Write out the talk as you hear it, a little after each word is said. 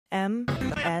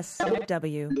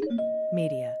MSW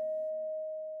Media.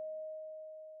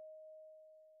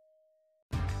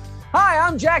 Hi,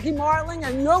 I'm Jackie Martling,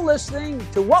 and you're listening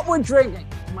to What We're Drinking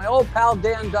with my old pal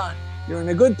Dan Dunn. You're in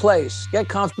a good place. Get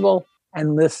comfortable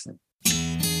and listen.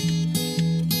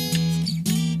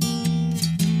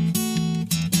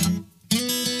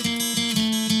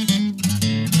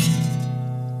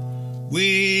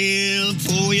 Well,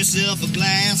 pour yourself a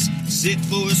glass, sit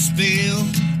for a spill.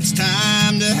 It's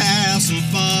time to have some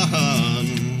fun.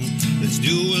 Let's do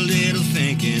a little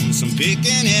thinking, some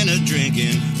picking and a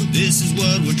drinking. Well, this is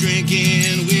what we're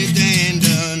drinking with Dan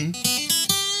Dunn.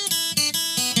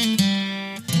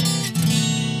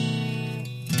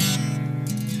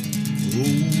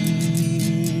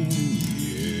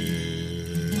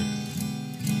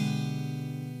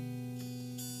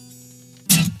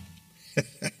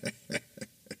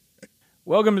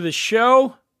 Welcome to the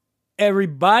show,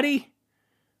 everybody.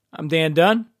 I'm Dan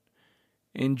Dunn.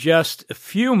 In just a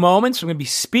few moments, I'm going to be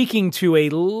speaking to a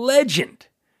legend,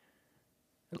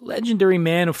 a legendary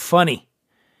man of funny.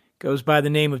 Goes by the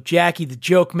name of Jackie the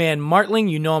Joke Man Martling.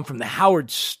 You know him from the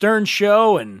Howard Stern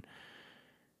Show and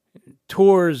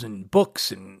tours and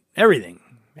books and everything.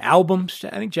 Albums.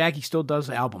 I think Jackie still does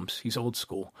albums. He's old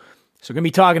school. So I'm going to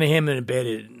be talking to him in a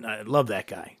bit. I love that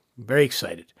guy. I'm very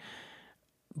excited.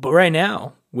 But right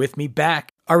now, with me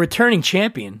back, our returning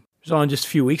champion was on just a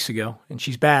few weeks ago, and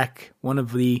she's back, one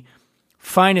of the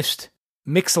finest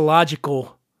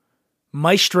mixological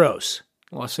maestros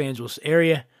in the Los Angeles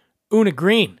area, Una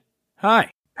Green. Hi.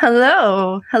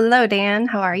 Hello. Hello, Dan.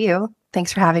 How are you?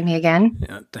 Thanks for having me again.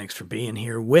 Yeah, thanks for being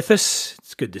here with us.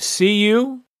 It's good to see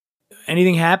you.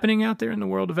 Anything happening out there in the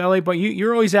world of LA? But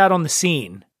you're always out on the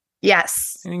scene.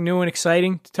 Yes. Anything new and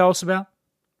exciting to tell us about?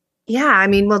 Yeah, I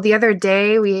mean, well, the other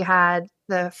day we had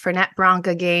the Fernet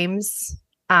Bronca games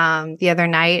the other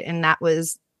night, and that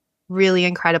was really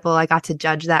incredible. I got to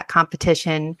judge that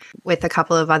competition with a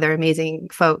couple of other amazing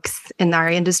folks in our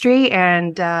industry,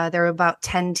 and there were about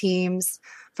 10 teams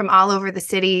from all over the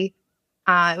city.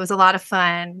 It was a lot of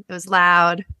fun. It was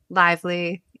loud,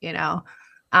 lively, and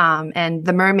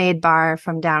the Mermaid Bar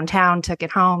from downtown took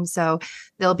it home, so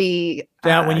they'll be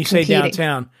when you say competing.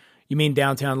 downtown, you mean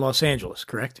downtown Los Angeles,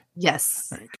 correct? Yes.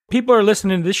 Right. People are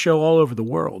listening to this show all over the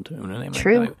world.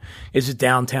 True. Is it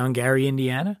downtown Gary,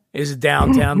 Indiana? Is it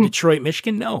downtown Detroit,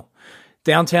 Michigan? No.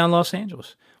 Downtown Los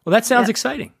Angeles. Well, that sounds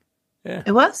exciting. Yeah.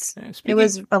 It was. It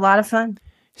was a lot of fun.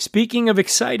 Speaking of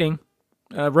exciting,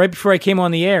 right before I came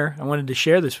on the air, I wanted to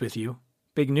share this with you.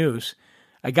 Big news.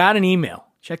 I got an email.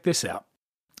 Check this out.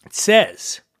 It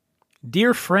says,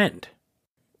 "Dear friend."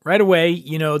 Right away,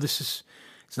 it's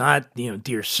not,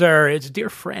 dear sir, it's dear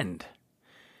friend.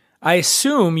 I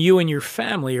assume you and your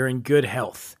family are in good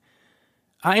health.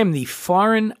 I am the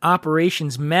foreign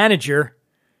operations manager,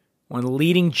 one of the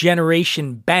leading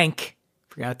generation bank,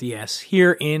 forgot the S,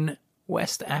 here in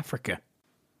West Africa.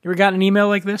 You ever gotten an email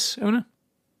like this, Una?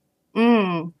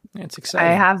 It's exciting.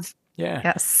 I have. Yeah.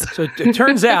 Yes. So it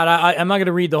turns out, I'm not going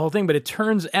to read the whole thing, but it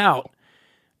turns out,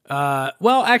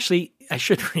 actually, I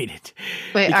should read it.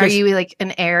 Wait, are you like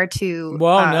an heir to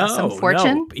some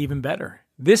fortune? No, even better.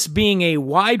 This being a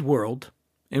wide world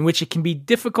in which it can be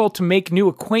difficult to make new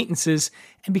acquaintances,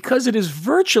 and because it is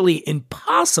virtually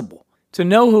impossible to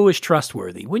know who is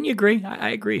trustworthy. Wouldn't you agree? I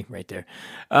agree right there.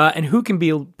 And who can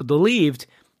be believed,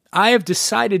 I have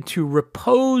decided to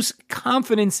repose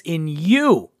confidence in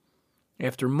you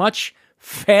after much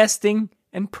fasting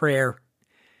and prayer.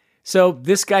 So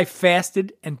this guy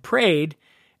fasted and prayed,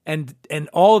 and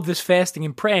all of this fasting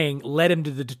and praying led him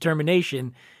to the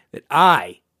determination that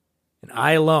I, and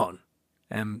I alone,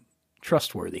 am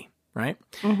trustworthy, right?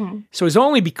 Mm-hmm. So it's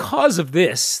only because of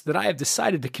this that I have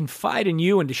decided to confide in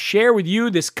you and to share with you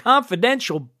this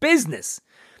confidential business.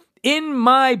 In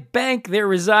my bank there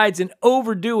resides an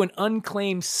overdue and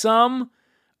unclaimed sum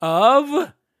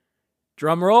of,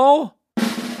 drumroll,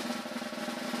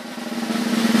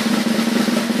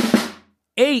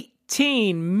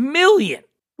 $18 million.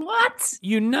 What?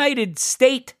 United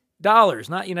States dollars,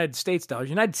 not United States dollars,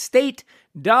 United States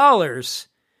dollars.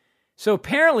 So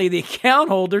apparently the account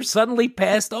holder suddenly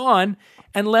passed on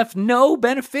and left no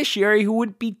beneficiary who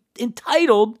would be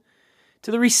entitled to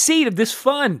the receipt of this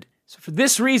fund. So for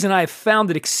this reason, I have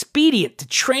found it expedient to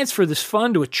transfer this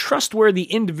fund to a trustworthy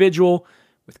individual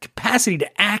with capacity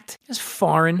to act as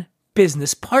foreign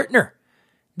business partner.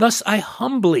 Thus, I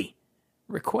humbly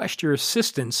request your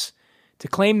assistance to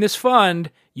claim this fund.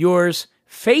 Yours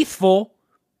faithful,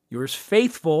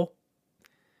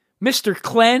 Mr.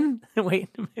 Clen. Wait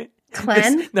a minute.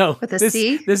 Clen? No. With a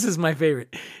C? This is my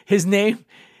favorite. His name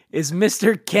is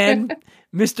Mr. Ken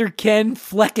Mr. Ken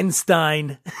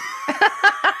Fleckenstein.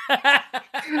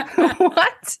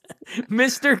 What?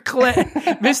 Mr.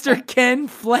 Ken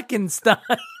Fleckenstein.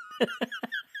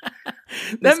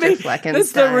 Fleckenstein.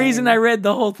 That's the reason I read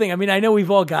the whole thing. I mean, I know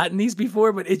we've all gotten these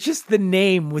before, but it's just the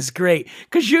name was great.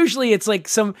 Because usually it's like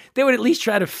they would at least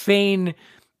try to feign,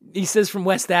 he says from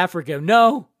West Africa.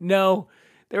 No.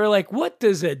 They were like, what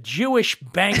does a Jewish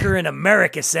banker in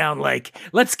America sound like?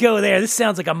 Let's go there. This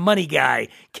sounds like a money guy.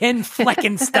 Ken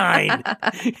Fleckenstein.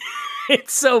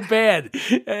 It's so bad.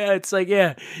 It's like,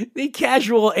 the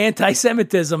casual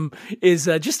anti-Semitism is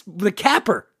just the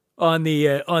capper on the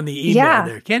email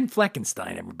there. Ken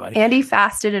Fleckenstein, everybody. And he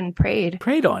fasted and prayed.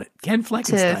 Prayed on it. Ken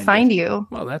Fleckenstein. To find you.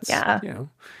 Well, that's,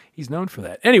 he's known for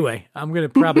that. Anyway, I'm going to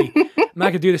probably, I'm not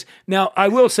going to do this. Now, I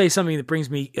will say something that brings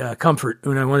me comfort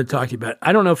when I want to talk to you about.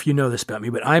 I don't know if you know this about me,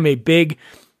 but I'm a big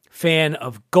fan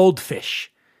of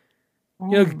goldfish. You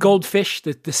know, goldfish,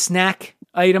 the snack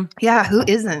item? Yeah, who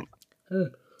isn't?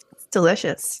 It's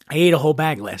delicious. I ate a whole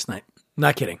bag last night.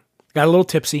 Not kidding. Got a little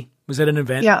tipsy. Was at an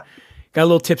event. Yeah. Got a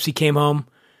little tipsy, came home,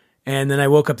 and then I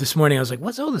woke up this morning. I was like,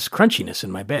 what's all this crunchiness in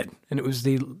my bed? And it was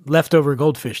the leftover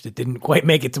goldfish that didn't quite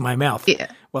make it to my mouth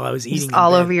while I was eating. Just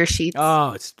all over your sheets.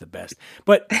 Oh, it's the best.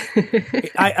 But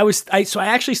so I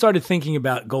actually started thinking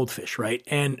about goldfish, right?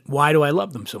 And why do I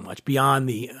love them so much beyond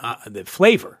the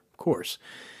flavor, of course?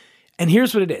 And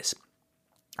here's what it is.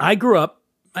 I grew up.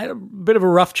 I had a bit of a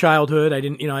rough childhood.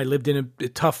 I lived in a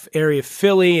tough area of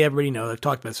Philly. Everybody knows. I've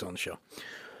talked about this on the show.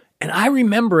 And I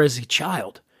remember as a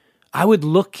child, I would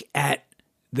look at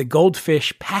the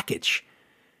goldfish package,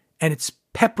 and it's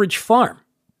Pepperidge Farm.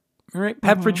 All right,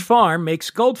 Pepperidge Farm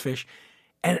makes goldfish,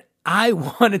 and I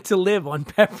wanted to live on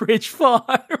Pepperidge Farm.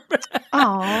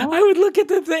 I would look at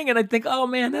the thing, and I'd think, oh,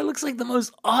 man, that looks like the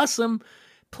most awesome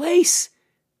place,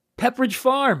 Pepperidge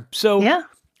Farm. So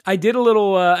I did a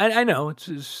little, I know,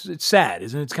 it's sad,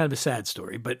 isn't it? It's kind of a sad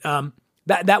story, but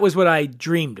that was what I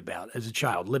dreamed about as a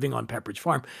child, living on Pepperidge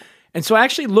Farm. And so I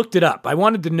actually looked it up. I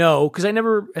wanted to know, because I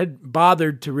never had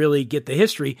bothered to really get the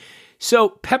history.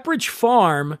 So Pepperidge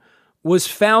Farm was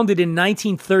founded in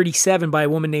 1937 by a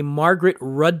woman named Margaret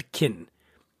Rudkin.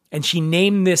 And she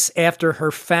named this after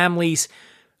her family's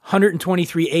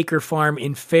 123-acre farm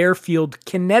in Fairfield,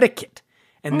 Connecticut.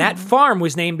 And that farm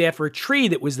was named after a tree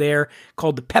that was there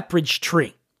called the Pepperidge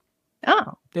tree.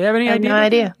 Oh. Do you have any idea? No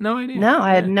idea. No idea? No,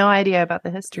 I had no idea about the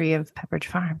history of Pepperidge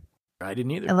Farm. I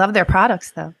didn't either. I love their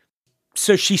products, though.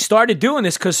 So she started doing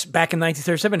this because back in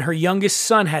 1937, her youngest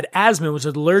son had asthma and was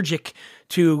allergic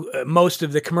to most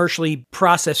of the commercially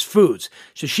processed foods.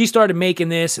 So she started making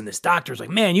this, and this doctor was like,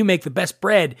 man, you make the best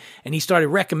bread. And he started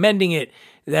recommending it,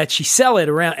 that she sell it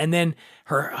around. And then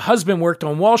her husband worked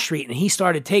on Wall Street, and he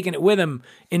started taking it with him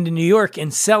into New York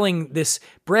and selling this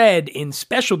bread in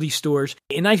specialty stores.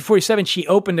 In 1947, she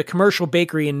opened a commercial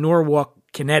bakery in Norwalk,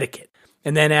 Connecticut,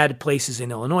 and then added places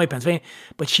in Illinois, Pennsylvania.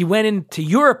 But she went into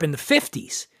Europe in the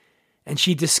 50s, and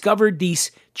she discovered these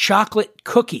chocolate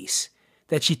cookies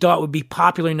that she thought would be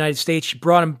popular in the United States. She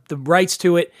brought them the rights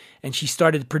to it, and she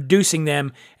started producing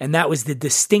them, and that was the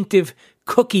distinctive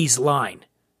cookies line.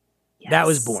 Yes. That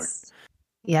was born.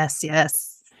 Yes,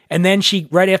 yes. And then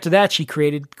right after that, she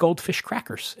created goldfish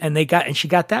crackers, and she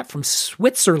got that from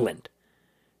Switzerland.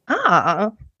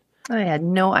 Oh, I had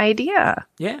no idea.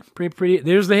 Yeah, pretty.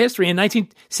 There's the history. In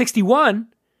 1961,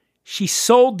 she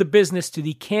sold the business to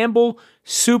the Campbell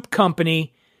Soup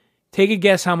Company. Take a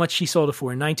guess how much she sold it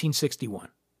for in 1961.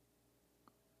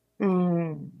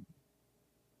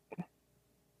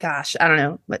 Gosh, I don't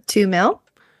know. What, $2 million?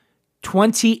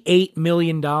 $28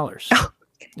 million. Oh.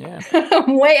 Yeah.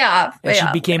 Way off. And she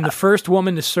became the first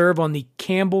woman to serve on the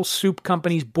Campbell Soup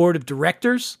Company's board of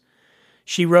directors.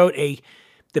 She wrote the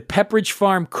Pepperidge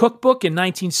Farm cookbook in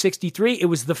 1963. It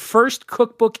was the first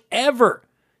cookbook ever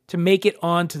to make it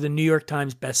onto the New York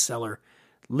Times bestseller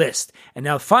list. And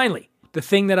now finally, the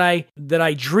thing that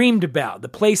I dreamed about, the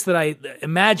place that I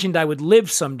imagined I would live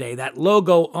someday, that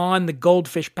logo on the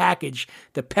goldfish package,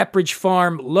 the Pepperidge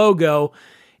Farm logo,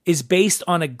 is based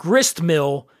on a grist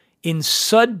mill in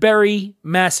Sudbury,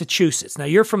 Massachusetts. Now,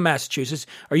 you're from Massachusetts.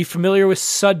 Are you familiar with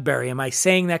Sudbury? Am I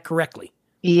saying that correctly?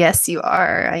 Yes, you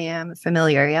are. I am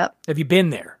familiar, yep. Have you been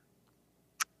there?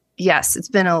 Yes, it's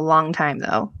been a long time,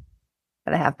 though,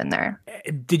 but I have been there.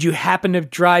 Did you happen to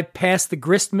drive past the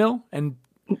grist mill and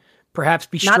perhaps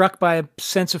be struck by a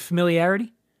sense of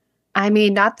familiarity? I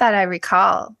mean, not that I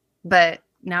recall, but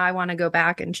now I want to go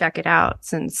back and check it out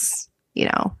since...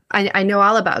 I know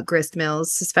all about grist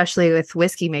mills, especially with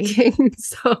whiskey making.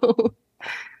 So,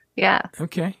 yeah.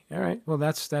 Okay. All right. Well,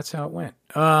 that's how it went.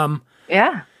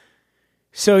 Yeah.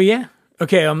 So, yeah.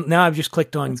 Okay, now I've just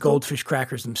clicked on Goldfish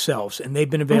crackers themselves, and they've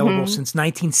been available since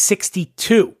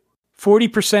 1962.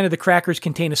 40% of the crackers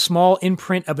contain a small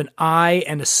imprint of an eye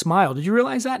and a smile. Did you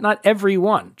realize that? Not every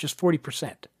one, just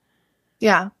 40%.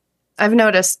 Yeah, I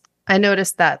noticed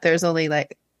that there's only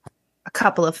like a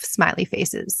couple of smiley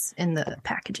faces in the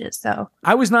packages. So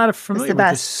I was not familiar with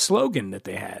best. this slogan that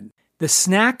they had. The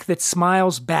snack that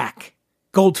smiles back.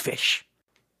 Goldfish.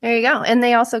 There you go. And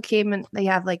they also came in, they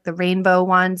have like the rainbow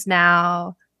ones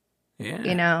now. Yeah.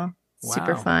 You know,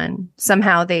 super Wow. fun.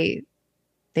 Somehow they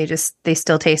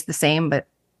still taste the same, but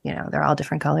you know, they're all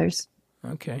different colors.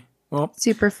 Okay. Well,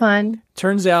 Super fun.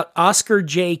 turns out Oscar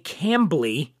J.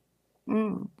 Cambly,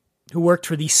 who worked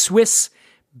for the Swiss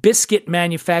biscuit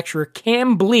manufacturer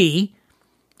Cambly,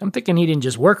 I'm thinking he didn't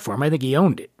just work for him. I think he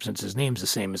owned it, since his name's the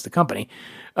same as the company.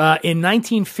 In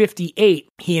 1958,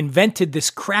 he invented this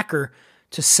cracker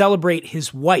to celebrate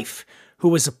his wife, who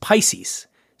was a Pisces.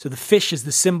 So the fish is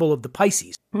the symbol of the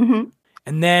Pisces. Mm-hmm.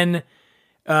 And then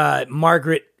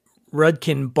Margaret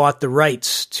Rudkin bought the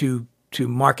rights to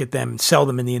market them and sell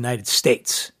them in the United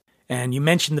States. And you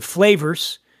mentioned the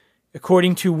flavors.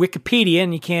 According to Wikipedia,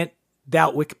 and you can't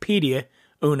doubt Wikipedia,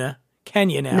 Una, can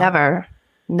you now?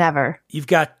 Never. You've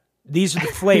got, these are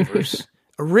the flavors.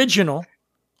 Original,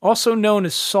 also known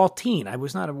as saltine. I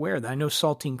was not aware of that. I know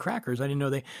saltine crackers. I didn't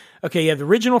know okay, you have the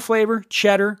original flavor,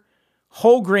 cheddar,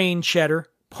 whole grain cheddar,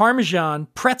 Parmesan,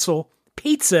 pretzel,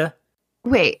 pizza.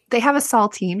 Wait, they have a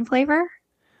saltine flavor?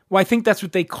 Well, I think that's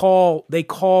what they call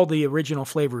the original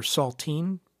flavor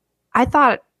saltine. I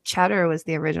thought cheddar was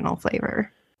the original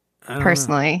flavor. I don't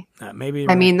Personally. know. Maybe.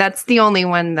 I mean, that's the only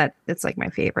one that it's like my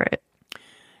favorite.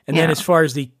 And then as far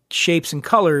as the shapes and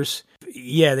colors,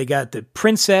 yeah, they got the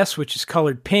princess, which is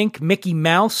colored pink, Mickey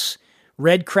Mouse,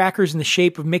 red crackers in the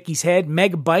shape of Mickey's head,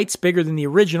 megabytes, bigger than the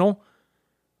original.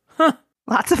 Huh.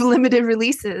 Lots of limited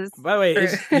releases. By the way,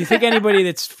 do you think anybody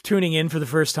that's tuning in for the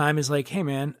first time is like, hey,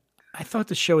 man, I thought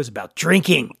the show was about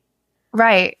drinking.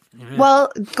 Right. Yeah.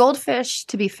 Well, Goldfish,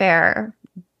 to be fair,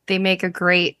 they make a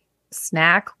great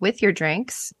snack with your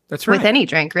drinks. That's right. With any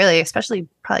drink, really, especially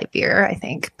probably beer, I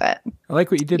think. But I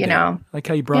like what you did you there. know. I like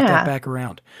how you brought that back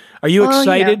around. Are you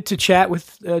excited to chat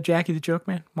with Jackie the Joke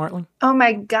Man, Martling? Oh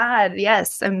my God,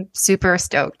 yes. I'm super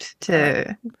stoked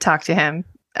to talk to him.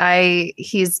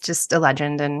 He's just a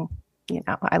legend, and you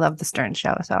know, I love the Stern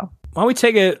Show. So why don't we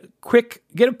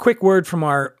get a quick word from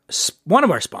one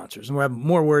of our sponsors, and we'll have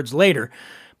more words later.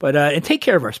 But and take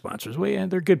care of our sponsors.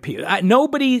 They're good people.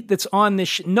 Nobody that's on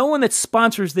this, no one that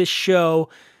sponsors this show.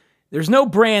 There's no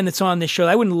brand that's on this show.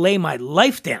 I wouldn't lay my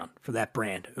life down for that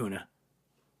brand, Una.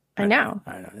 I know.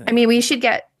 I mean, we should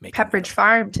get Pepperidge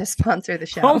Farm to sponsor the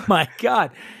show. Oh my God.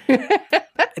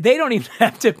 They don't even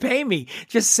have to pay me.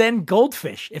 Just send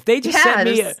Goldfish. If they just send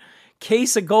me a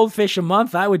case of Goldfish a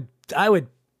month, I would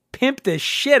pimp the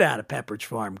shit out of Pepperidge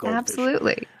Farm Goldfish.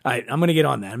 Absolutely. All right, I'm going to get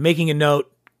on that. I'm making a note.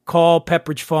 Call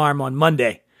Pepperidge Farm on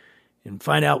Monday and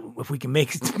find out if we can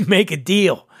make a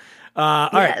deal. All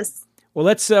right. Well,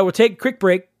 we'll take a quick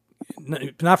break.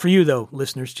 Not for you, though,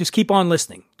 listeners. Just keep on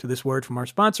listening to this word from our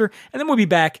sponsor, and then we'll be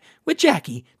back with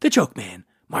Jackie, the Joke Man,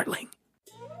 Martling.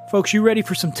 Folks, you ready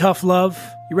for some tough love?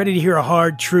 You ready to hear a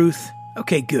hard truth?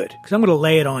 Okay, good, because I'm going to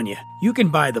lay it on you. You can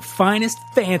buy the finest,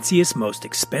 fanciest, most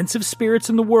expensive spirits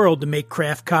in the world to make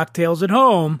craft cocktails at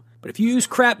home, but if you use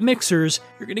crap mixers,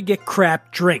 you're going to get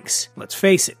crap drinks. Let's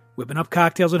face it, whipping up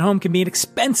cocktails at home can be an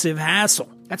expensive hassle.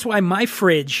 That's why my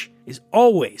fridge is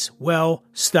always well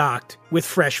stocked with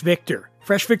Fresh Victor.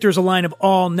 Fresh Victor is a line of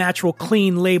all-natural,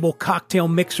 clean-label cocktail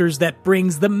mixers that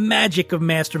brings the magic of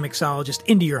master mixologist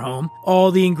into your home.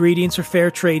 All the ingredients are fair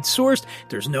trade sourced.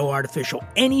 There's no artificial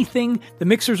anything. The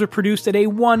mixers are produced at a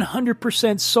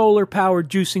 100% solar-powered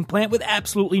juicing plant with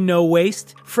absolutely no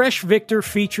waste. Fresh Victor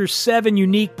features 7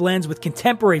 unique blends with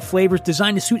contemporary flavors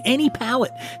designed to suit any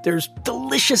palate. There's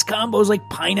delicious combos like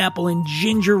pineapple and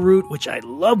ginger root, which I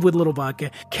love with little vodka,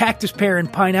 cactus pear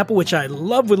and pineapple, which I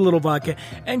love with little vodka,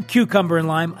 and cucumber and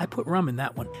lime. I put rum in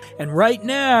that one. And right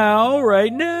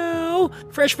now,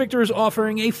 Fresh Victor is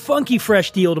offering a funky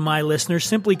fresh deal to my listeners.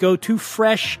 Simply go to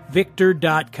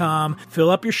freshvictor.com, fill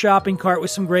up your shopping cart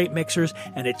with some great mixers,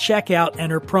 and at checkout,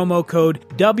 enter promo code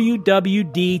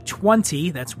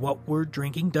WWD20, that's what we're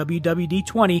drinking,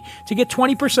 WWD20, to get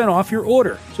 20% off your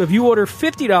order. So if you order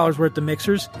 $50 worth of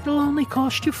mixers, it'll only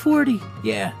cost you $40.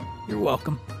 Yeah. You're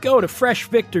welcome. Go to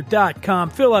freshvictor.com,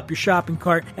 fill up your shopping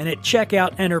cart, and at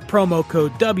checkout, enter promo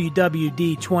code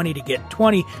WWD20 to get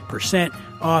 20%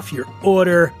 off your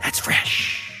order. That's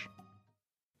fresh.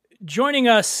 Joining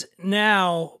us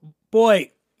now,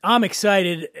 boy, I'm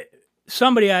excited.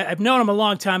 somebody, I've known him a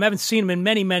long time. I haven't seen him in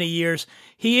many, many years.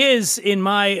 He is, in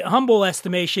my humble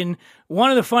estimation, one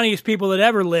of the funniest people that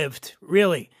ever lived,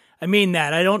 really. I mean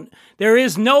that. There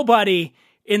is nobody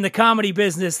in the comedy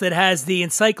business that has the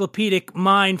encyclopedic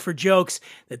mind for jokes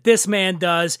that this man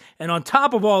does. And on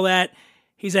top of all that,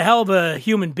 he's a hell of a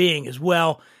human being as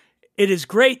well. It is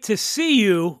great to see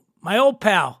you, my old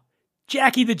pal,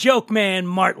 Jackie the Joke Man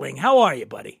Martling. How are you,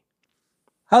 buddy?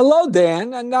 Hello,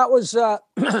 Dan. And that was,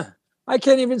 I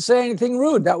can't even say anything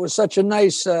rude. That was such a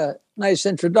nice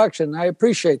introduction. I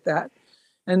appreciate that.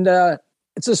 And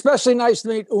it's especially nice to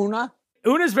meet Una.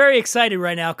 Una's very excited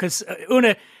right now because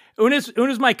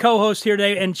Una's my co-host here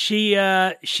today, and she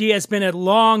has been a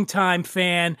long-time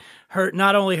fan.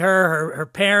 Not only her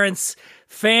parents,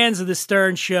 fans of the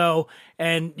Stern Show,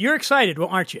 and you're excited,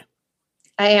 aren't you?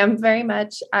 I am very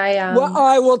much. Well,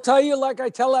 I will tell you, like I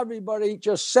tell everybody,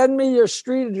 just send me your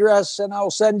street address, and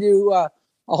I'll send you a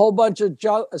whole bunch of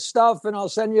stuff, and I'll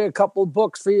send you a couple of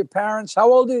books for your parents.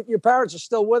 How old are your parents? Are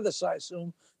still with us, I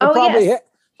assume. Yes.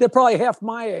 They're probably half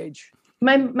my age.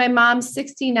 My mom's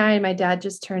 69. My dad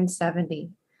just turned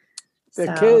 70.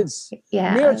 They're kids.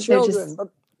 Yeah. Mere children. But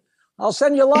I'll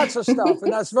send you lots of stuff,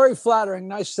 and that's very flattering.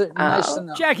 Nice to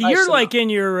know. Jackie, you're like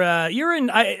in your, I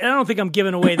don't think I'm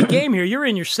giving away the game here. You're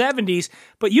in your 70s,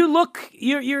 but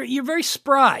you're very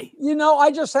spry. You know, I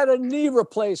just had a knee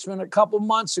replacement a couple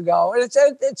months ago, and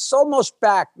it's almost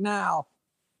back now.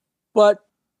 But,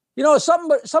 you know,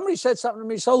 somebody said something to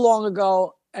me so long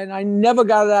ago, and I never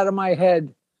got it out of my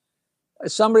head.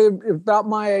 Somebody about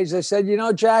my age, they said, you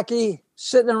know, Jackie,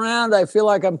 sitting around, I feel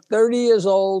like I'm 30 years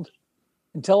old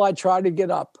until I try to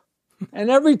get up. And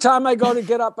every time I go to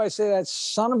get up, I say, that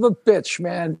son of a bitch,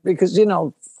 man, because, you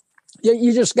know,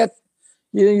 you just get,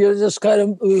 you're just kind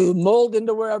of mold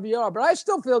into wherever you are. But I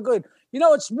still feel good. You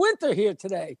know, it's winter here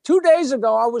today. 2 days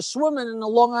ago, I was swimming in the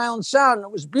Long Island Sound, and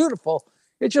it was beautiful.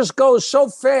 It just goes so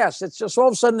fast. It's just all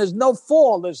of a sudden there's no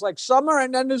fall. There's like summer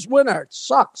and then there's winter. It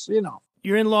sucks, you know.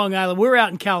 You're in Long Island. We're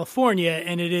out in California,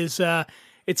 and it's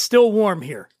still warm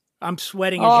here. I'm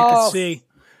sweating, as you can see.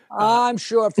 I'm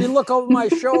sure. If you look over my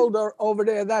shoulder over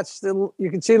there, you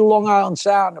can see the Long Island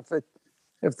Sound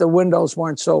if the windows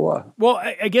weren't so. Well,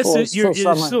 I guess your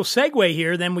still segue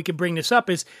here. Then we could bring this up.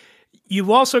 Is you've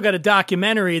also got a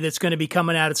documentary that's going to be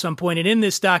coming out at some point, and in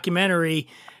this documentary,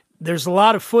 there's a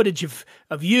lot of footage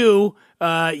of you.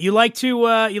 You like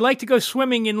to go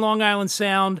swimming in Long Island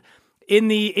Sound in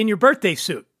your birthday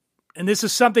suit, and this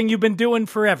is something you've been doing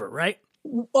forever, right?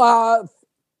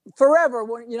 Forever.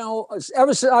 You know,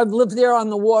 ever since I've lived there on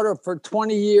the water for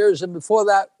 20 years, and before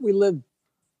that, we lived,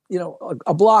 you know,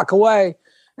 a block away.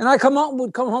 And I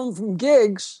would come home from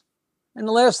gigs, and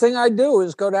the last thing I do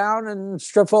is go down and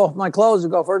strip off my clothes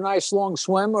and go for a nice long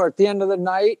swim, or at the end of the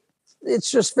night. It's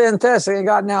just fantastic. I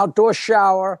got an outdoor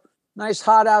shower, nice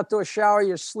hot outdoor shower.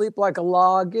 You sleep like a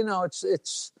log. You know,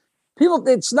 it's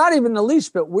not even the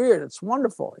least bit weird. It's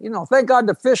wonderful. You know, thank God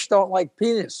the fish don't like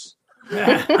penis.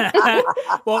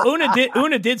 Well,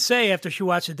 Una did say after she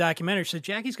watched the documentary, she said,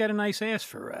 Jackie's got a nice ass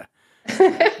for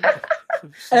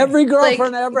every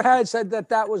girlfriend I ever had said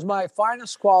that was my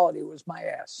finest quality, was my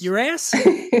ass. Your ass?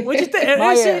 What'd you think?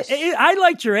 My ass. I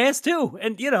liked your ass too.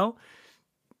 And you know,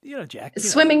 Jack.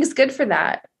 Swimming is good for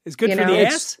that. It's good for the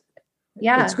ass?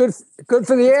 Yeah. It's good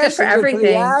for the ass. Good for everything. Good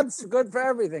for the abs. Good for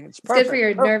everything. It's perfect. Good for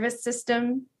your nervous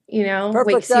system, you know,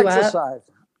 perfect wakes you exercise. up.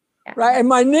 Yeah. Right. And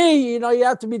my knee, you know, you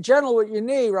have to be gentle with your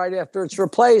knee right after it's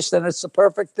replaced. And it's the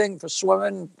perfect thing for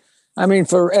swimming. I mean,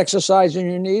 for exercising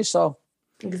your knee. So,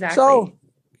 exactly. So,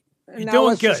 you're now doing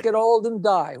let's good. Just get old and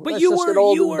die. But you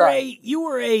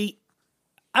were a,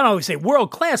 I don't always say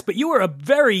world class, but you were a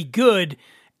very good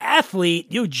athlete.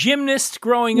 You gymnast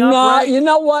growing up. No, right? You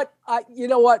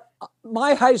know what?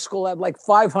 My high school had like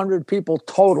 500 people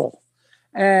total.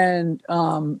 And,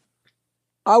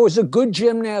 I was a good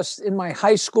gymnast in my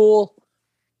high school.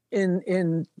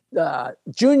 In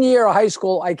junior year of high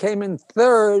school, I came in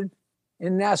third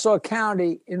in Nassau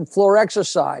County in floor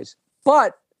exercise.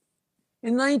 But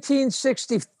in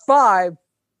 1965,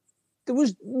 there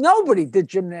was nobody did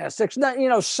gymnastics. You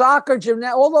know, soccer,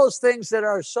 gymnastics, all those things that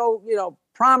are so, you know,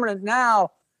 prominent now.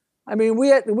 I mean, we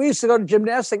used to go to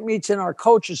gymnastic meets in our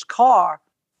coach's car,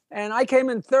 and I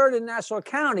came in third in Nassau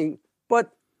County,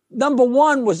 but number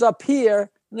one was up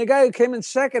here, and the guy who came in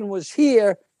second was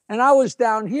here, and I was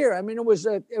down here. I mean, it was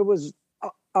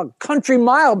a country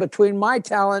mile between my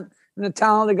talent and the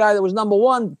talent of the guy that was number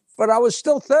one, but I was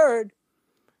still third.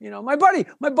 You know, my buddy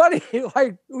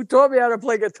who taught me how to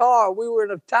play guitar, we were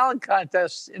in a talent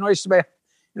contest in Oyster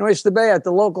Bay at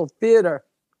the local theater,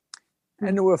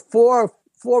 and there were four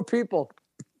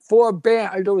 4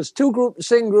 bands. There was 2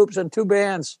 singing groups and 2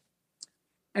 bands.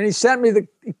 And he sent me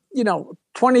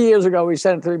 20 years ago he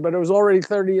sent it to me, but it was already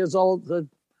 30 years old. The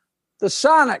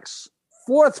Sonics,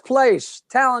 4th place,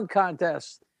 talent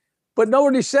contest. But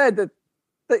nobody said that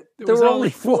there were only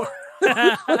 4.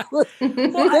 They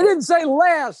didn't say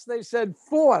last; they said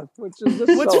 4th, which is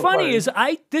just what's so funny is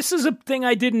this is a thing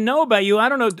I didn't know about you. I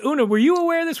don't know, Una, were you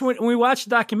aware of this when we watched the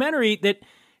documentary that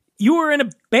you were in a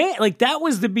band? Like that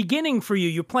was the beginning for you.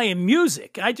 You're playing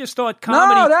music. I just thought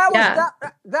comedy. No,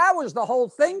 that was the whole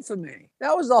thing for me.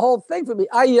 That was the whole thing for me.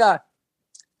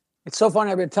 It's so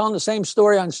funny. I've been telling the same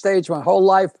story on stage my whole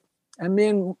life, and me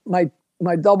and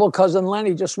my double cousin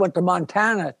Lenny just went to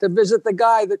Montana to visit the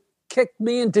guy that kicked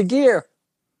me into gear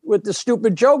with the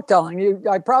stupid joke telling.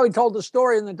 I probably told the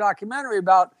story in the documentary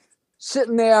about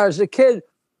sitting there as a kid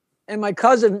and my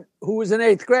cousin, who was in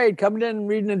 8th grade, coming in and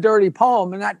reading a dirty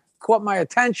poem, and that caught my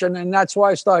attention, and that's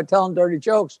why I started telling dirty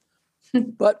jokes.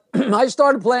 But I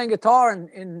started playing guitar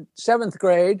in 7th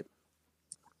grade.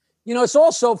 It's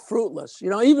all so fruitless.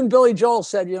 Even Billy Joel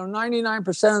said,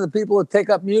 99% of the people that take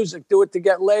up music do it to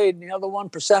get laid, and the other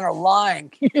 1% are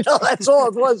lying. That's all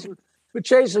it was for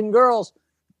chasing girls.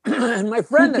 And my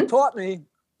friend that taught me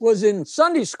was in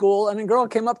Sunday school, and a girl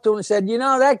came up to him and said,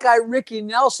 that guy Ricky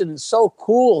Nelson is so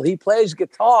cool. He plays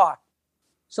guitar.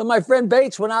 So my friend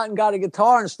Bates went out and got a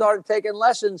guitar and started taking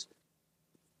lessons.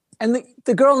 And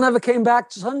the girl never came back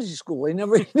to Sunday school. He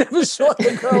never saw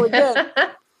the girl again.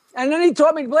 And then he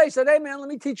taught me to play. He said, hey, man, let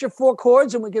me teach you 4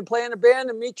 chords and we can play in a band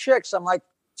and meet chicks. I'm like,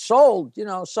 sold,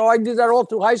 So I did that all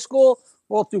through high school,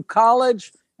 all through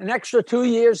college, an extra 2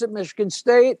 years at Michigan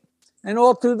State, and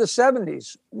all through the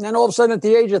 70s. And then all of a sudden at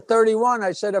the age of 31,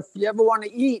 I said, if you ever want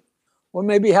to eat or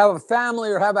maybe have a family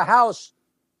or have a house,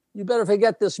 you better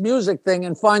forget this music thing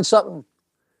and find something,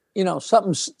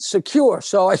 something secure.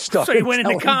 So I started. So you went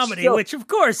into comedy, which of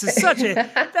course is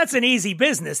that's an easy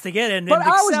business to get in. But I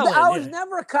was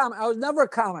never a comic. I was never a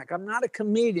comic. I'm not a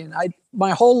comedian.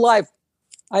 My whole life,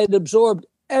 I had absorbed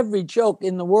every joke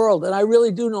in the world. And I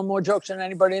really do know more jokes than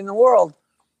anybody in the world.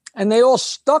 And they all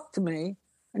stuck to me.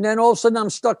 And then all of a sudden I'm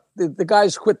stuck. The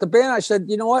guys quit the band. I said,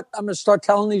 you know what? I'm going to start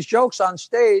telling these jokes on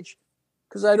stage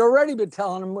because I'd already been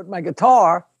telling them with my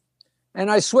guitar. And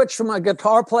I switched from a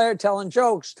guitar player telling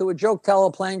jokes to a joke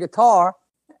teller playing guitar.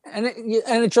 And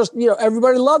it just,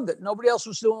 everybody loved it. Nobody else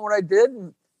was doing what I did.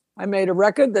 And I made a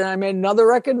record, then I made another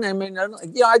record. And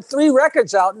I had 3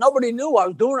 records out. Nobody knew I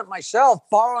was doing it myself,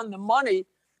 borrowing the money.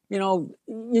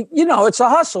 It's a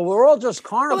hustle. We're all just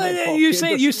carnival folk. You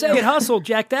say it hustle,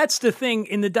 Jack. That's the thing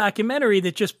in the documentary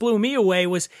that just blew me away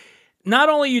was not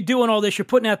only you doing all this, you're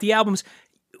putting out the albums.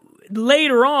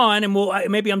 Later on, and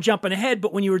maybe I'm jumping ahead,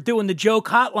 but when you were doing the joke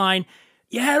hotline,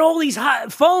 you had all these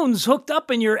phones hooked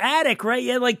up in your attic, right?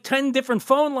 You had like 10 different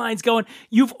phone lines going.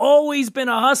 You've always been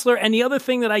a hustler. And the other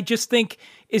thing that I just think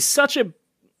is such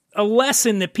a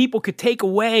lesson that people could take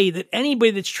away, that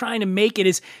anybody that's trying to make it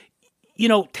is,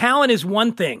 talent is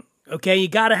one thing, okay? You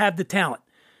got to have the talent.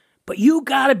 But you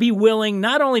got to be willing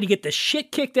not only to get the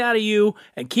shit kicked out of you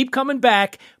and keep coming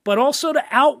back, but also to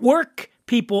outwork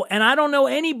people. And I don't know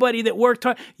anybody that worked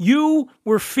hard. You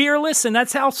were fearless, and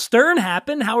that's how Stern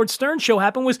happened. Howard Stern show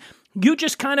happened was you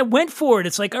just kind of went for it.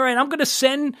 It's like, all right, I'm going to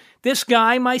send this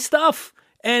guy my stuff.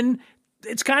 And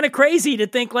it's kind of crazy to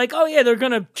think like, oh yeah, they're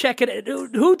going to check it.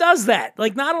 Who does that?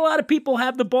 Like not a lot of people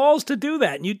have the balls to do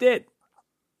that. And you did.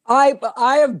 I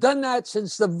have done that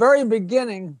since the very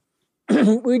beginning.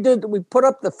 We put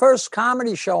up the first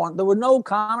comedy show on. There were no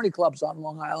comedy clubs on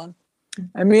Long Island.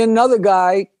 And me and another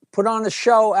guy put on a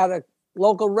show at a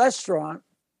local restaurant,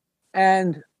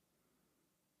 and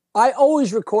I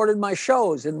always recorded my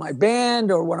shows in my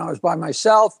band or when I was by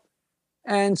myself.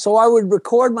 And so I would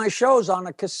record my shows on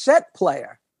a cassette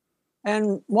player.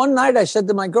 And one night I said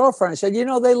to my girlfriend, I said,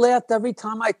 they laughed every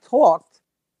time I talked.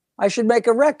 I should make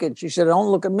a record. She said,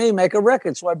 don't look at me, make a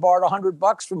record. So I borrowed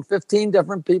 $100 from 15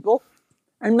 different people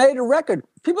and made a record.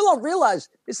 People don't realize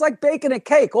it's like baking a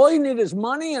cake. All you need is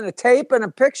money and a tape and a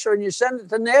picture, and you send it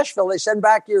to Nashville. They send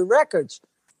back your records.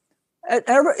 And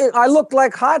I looked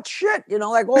like hot shit,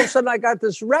 like all of a sudden I got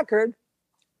this record.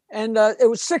 And it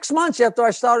was 6 months after I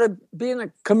started being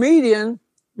a comedian,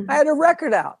 I had a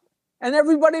record out. And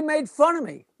everybody made fun of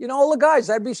me. All the guys,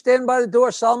 I'd be standing by the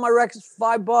door selling my records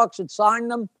for $5 and sign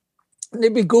them. And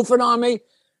they'd be goofing on me.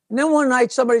 And then one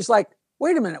night somebody's like,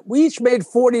 wait a minute, we each made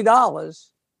 $40.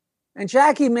 And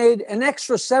Jackie made an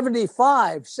extra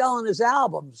 $75 selling his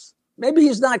albums. Maybe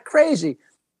he's not crazy.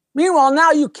 Meanwhile,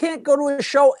 now you can't go to a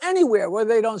show anywhere where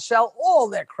they don't sell all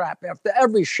their crap after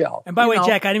every show. And by the way,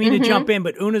 Jack, I didn't mean to jump in,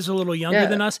 but Una's a little younger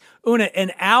than us. Una,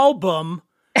 an album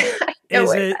know Is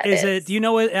what it? that Is it? Do you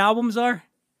know what albums are?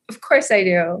 Of course I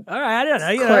do. All right, I don't know.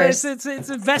 Of You know, course. it's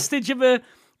a vestige of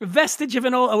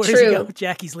an old. Oh, where does he True. go?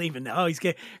 Jackie's leaving now. Oh, he's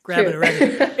grabbing True. a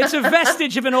record. It's a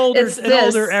vestige of an older It's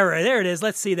this. era. There it is.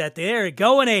 Let's see that. There,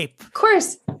 going ape. Of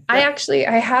course. I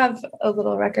have a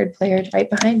little record player right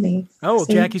behind me. Oh, well,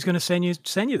 See? Jackie's going to send you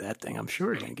that thing. I'm sure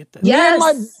you're going to get that.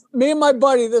 Yes. Me and my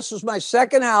buddy, this was my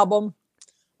second album.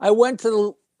 I went to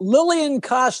the Lillian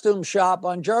Costume Shop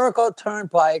on Jericho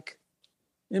Turnpike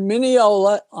in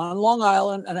Mineola on Long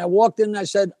Island. And I walked in and I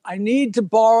said, I need to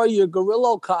borrow your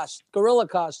gorilla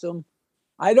costume.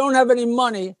 I don't have any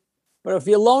money, but if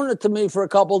you loan it to me for a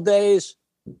couple of days,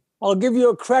 I'll give you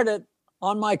a credit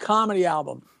on my comedy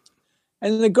album.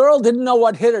 And the girl didn't know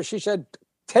what hit her. She said,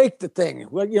 take the thing.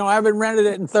 Well, I haven't rented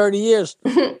it in 30 years.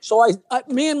 So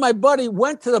me and my buddy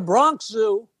went to the Bronx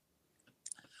Zoo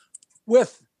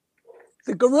with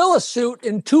the gorilla suit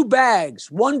in 2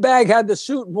 bags. One bag had the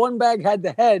suit, and one bag had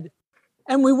the head.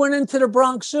 And we went into the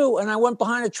Bronx Zoo, and I went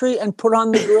behind a tree and put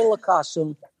on the gorilla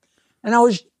costume. And I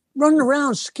was running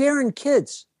around scaring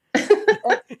kids.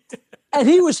 And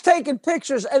he was taking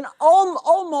pictures, and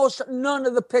almost none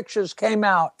of the pictures came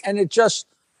out. And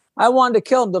I wanted to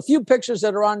kill him. The few pictures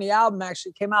that are on the album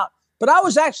actually came out. But I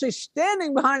was actually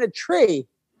standing behind a tree,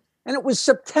 and it was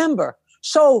September.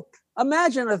 So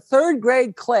imagine a 3rd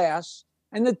grade class,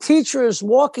 and the teacher is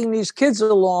walking these kids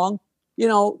along,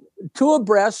 2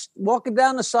 abreast, walking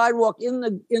down the sidewalk in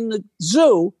the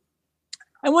zoo.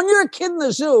 And when you're a kid in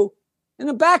the zoo, in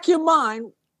the back of your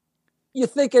mind, you're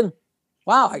thinking,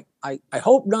 wow, I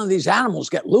hope none of these animals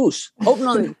get loose.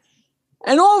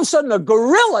 And all of a sudden, a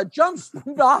gorilla jumps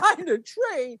from behind a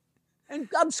tree, and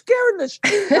I'm scaring the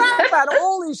crap out of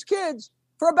all these kids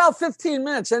for about 15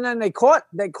 minutes. And then they caught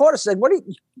us and said,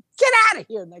 get out of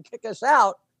here. And they kick us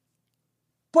out.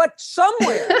 But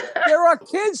somewhere there are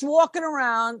kids walking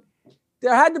around.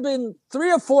 There had to have been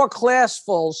 3 or 4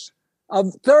 classfuls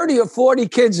of 30 or 40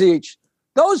 kids each.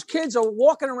 Those kids are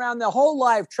walking around their whole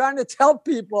life trying to tell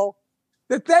people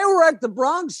that they were at the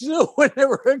Bronx Zoo when they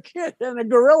were a kid and a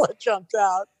gorilla jumped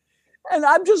out. And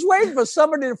I'm just waiting for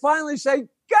somebody to finally say,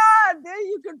 God,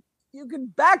 you can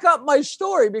back up my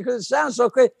story because it sounds so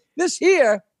crazy. This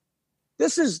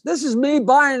is me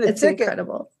buying a It's ticket.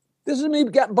 incredible. This is me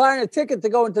buying a ticket to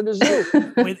go into the zoo.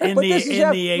 In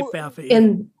the ape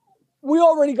outfit. We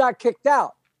already got kicked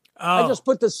out. Oh. I just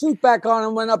put the suit back on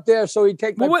and went up there so he'd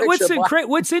take my picture.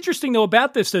 What's interesting, though,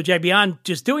 about this, though, Jack, beyond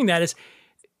just doing that is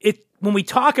when we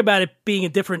talk about it being a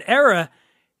different era,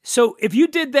 so if you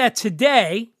did that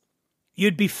today,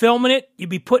 you'd be filming it, you'd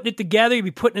be putting it together, you'd be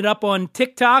putting it up on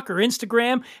TikTok or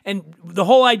Instagram, and the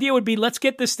whole idea would be, let's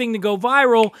get this thing to go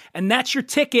viral, and that's your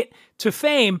ticket to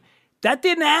fame. That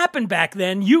didn't happen back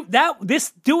then.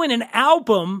 Doing an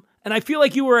album, and I feel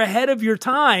like you were ahead of your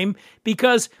time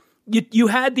because you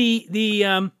had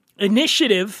the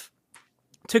initiative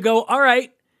to go, all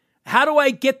right, how do I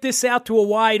get this out to a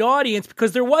wide audience?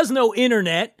 Because there was no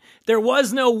internet. There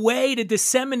was no way to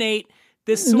disseminate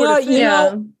this sort of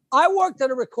thing. I worked at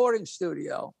a recording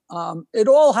studio. It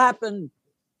all happened,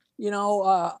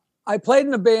 I played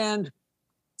in a band,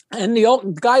 and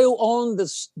the guy who owned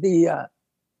the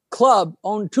club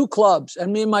owned 2 clubs,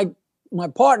 and me and my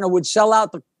partner would sell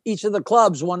out each of the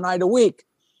clubs one night a week.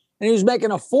 And he was making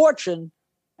a fortune,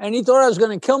 and he thought I was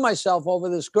going to kill myself over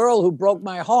this girl who broke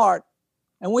my heart.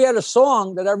 And we had a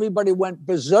song that everybody went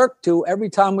berserk to every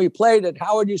time we played it.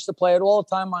 Howard used to play it all the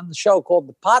time on the show called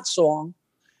The Pot Song.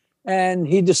 And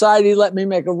he decided he'd let me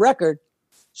make a record.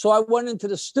 So I went into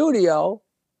the studio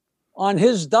on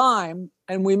his dime,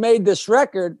 and we made this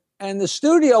record. And the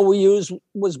studio we used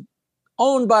was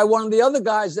owned by one of the other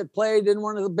guys that played in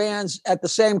one of the bands at the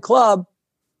same club,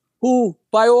 who,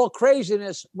 by all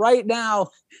craziness, right now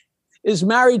is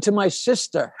married to my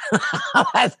sister.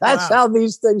 That's how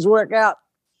these things work out.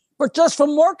 But just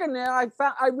from working there, I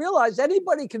realized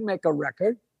anybody can make a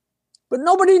record, but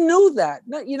nobody knew that.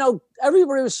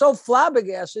 Everybody was so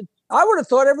flabbergasted. I would have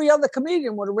thought every other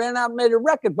comedian would have ran out and made a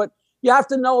record, but you have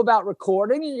to know about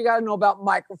recording, and you got to know about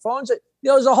microphones.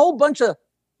 There's a whole bunch of,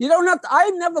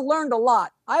 I never learned a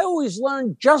lot. I always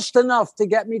learned just enough to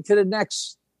get me to the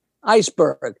next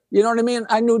iceberg. You know what I mean?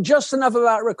 I knew just enough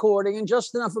about recording and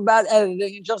just enough about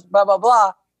editing and just blah, blah,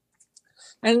 blah.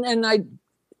 And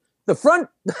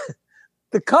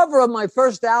the cover of my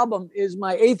first album is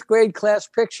my 8th grade class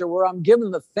picture where I'm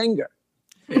giving the finger.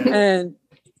 Yeah. And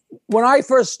when I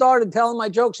first started telling my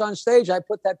jokes on stage, I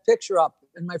put that picture up,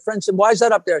 and my friend said, why is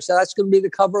that up there? I said, that's going to be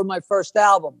the cover of my first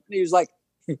album. And he was like,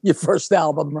 your first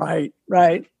album, right?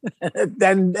 And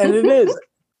it is.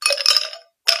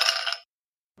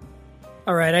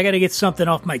 All right, I got to get something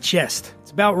off my chest. It's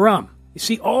about rum. You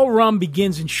see, all rum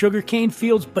begins in sugarcane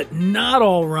fields, but not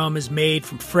all rum is made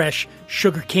from fresh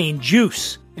sugarcane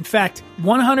juice. In fact,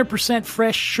 100%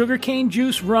 fresh sugarcane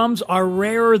juice rums are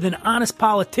rarer than honest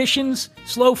politicians,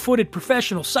 slow-footed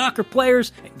professional soccer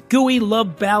players, and gooey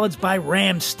love ballads by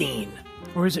Ramstein.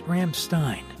 Or is it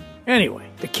Ramstein? Anyway,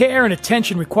 the care and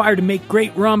attention required to make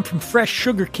great rum from fresh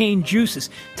sugarcane juice is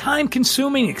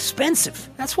time-consuming and expensive.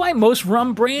 That's why most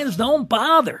rum brands don't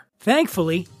bother.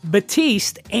 Thankfully,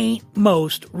 Batiste ain't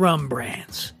most rum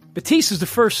brands. Batiste is the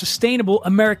first sustainable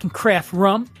American craft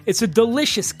rum. It's a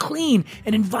delicious, clean,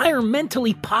 and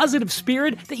environmentally positive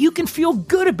spirit that you can feel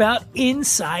good about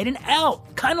inside and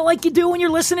out. Kind of like you do when you're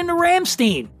listening to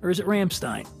Ramstein. Or is it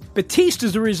Ramstein? Batiste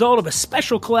is the result of a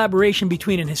special collaboration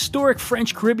between an historic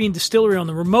French Caribbean distillery on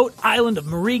the remote island of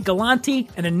Marie Galante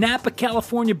and a Napa,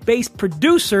 California-based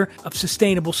producer of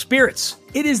sustainable spirits.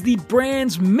 It is the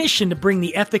brand's mission to bring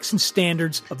the ethics and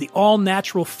standards of the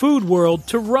all-natural food world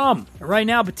to rum. Right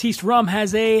now, Batiste Rum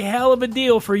has a hell of a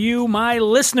deal for you, my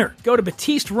listener. Go to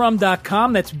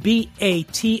BatisteRum.com, that's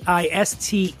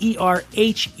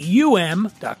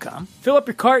BATISTERHUM.com. Fill up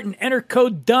your cart and enter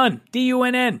code DUNN,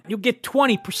 D-U-N-N. You'll get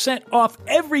 20% off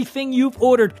everything you've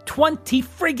ordered. 20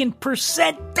 friggin'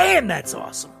 percent. Damn, that's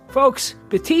awesome. Folks,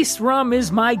 Batiste Rum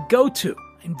is my go-to.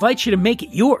 I invite you to make it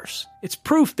yours. It's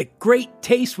proof that great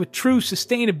taste with true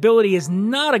sustainability is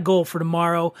not a goal for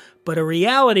tomorrow, but a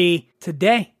reality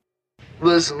today.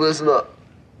 Listen up.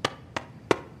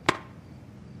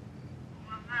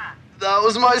 That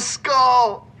was my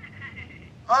skull.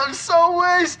 I'm so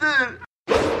wasted.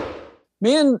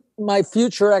 Me and my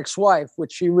future ex-wife,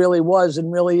 which she really was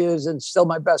and really is and still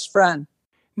my best friend.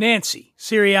 Nancy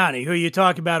Sirianni, who you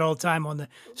talk about all the time on the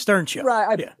Stern Show.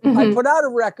 Right. I put out a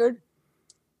record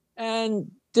and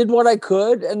did what I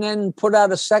could, and then put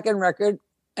out a second record,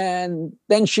 and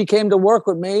then she came to work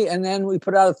with me, and then we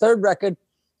put out a third record.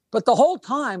 But the whole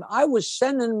time, I was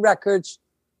sending records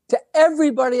to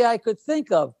everybody I could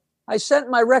think of. I sent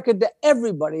my record to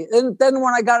everybody. And then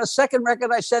when I got a second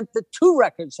record, I sent the 2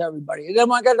 records to everybody. And then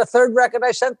when I got a third record,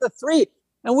 I sent the 3.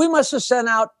 And we must have sent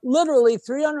out literally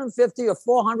 350 or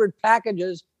 400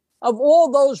 packages of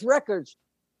all those records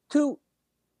to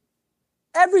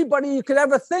everybody you could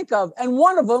ever think of. And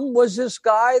one of them was this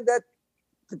guy that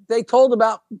they told me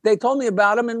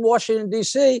about him in Washington,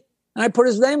 D.C., and I put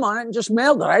his name on it and just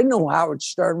mailed it. I didn't know who Howard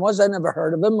Stern was. I never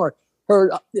heard of him or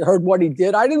heard what he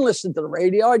did. I didn't listen to the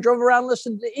radio. I drove around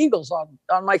listening to the Eagles on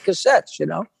my cassettes, you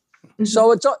know. Mm-hmm.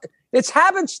 So it's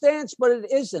happenstance, but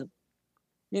it isn't.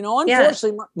 You know,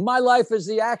 unfortunately, my life is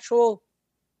the actual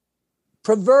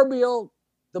proverbial,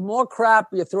 the more crap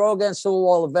you throw against the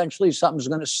wall, eventually something's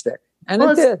going to stick. And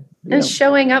it did. And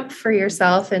showing up for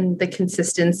yourself and the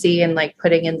consistency and like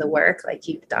putting in the work like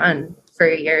you've done for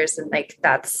years. And like,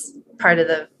 that's part of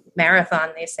the marathon,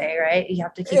 they say, right? You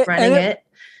have to keep running it.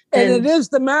 And it is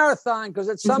the marathon, because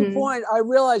at some point I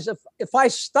realized if I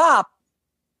stop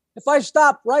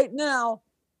right now,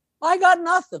 I got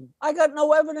nothing. I got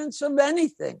no evidence of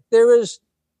anything. There is,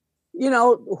 you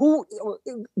know, who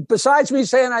besides me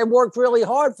saying I worked really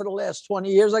hard for the last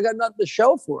 20 years, I got nothing to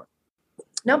show for it.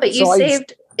 No, but you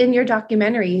saved in your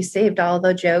documentary, you saved all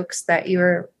the jokes that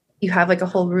you have like a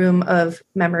whole room of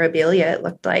memorabilia, it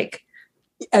looked like.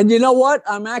 And you know what?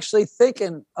 I'm actually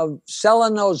thinking of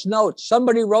selling those notes.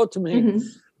 Somebody wrote to me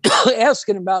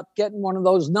asking about getting one of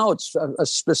those notes, a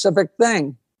specific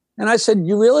thing. And I said,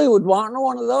 you really would want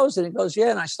one of those? And he goes,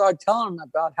 yeah. And I started telling him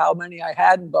about how many I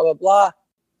had and blah, blah, blah.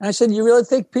 And I said, you really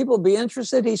think people would be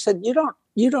interested? He said,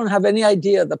 you don't have any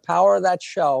idea the power of that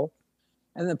show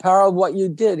and the power of what you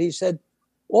did. He said,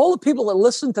 all the people that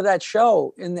listened to that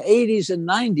show in the 80s and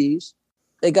 90s,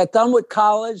 they got done with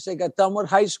college, they got done with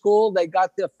high school, they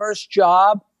got their first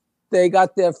job, they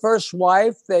got their first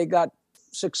wife, they got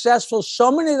successful.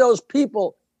 So many of those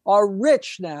people are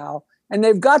rich now, and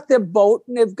they've got their boat,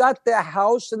 and they've got their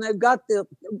house, and they've got their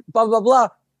blah, blah, blah.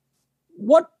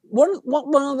 What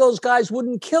one of those guys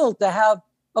wouldn't kill to have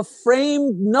a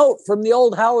framed note from the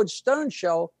old Howard Stern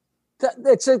show?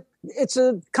 It's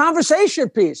a conversation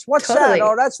piece. What's that?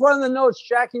 Oh, that's one of the notes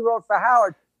Jackie wrote for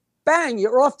Howard. Bang,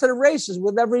 you're off to the races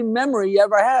with every memory you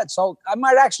ever had. So I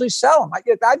might actually sell them.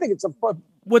 I think it's a fun.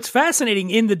 What's fascinating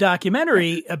in the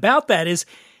documentary about that is,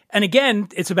 and again,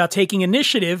 it's about taking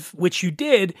initiative, which you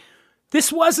did.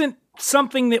 This wasn't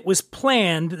something that was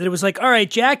planned, that it was like, all right,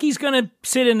 Jackie's going to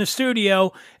sit in the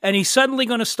studio and he's suddenly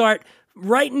going to start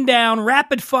writing down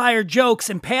rapid fire jokes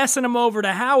and passing them over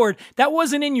to Howard. That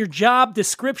wasn't in your job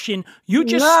description. You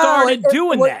just started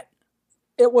doing that.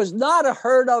 It was not a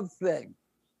heard of thing.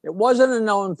 It wasn't a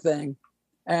known thing.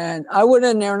 And I went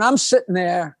in there and I'm sitting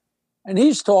there and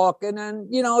he's talking, and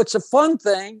it's a fun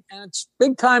thing, and it's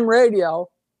big time radio,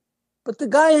 but the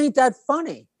guy ain't that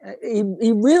funny. He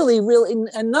really,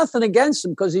 and nothing against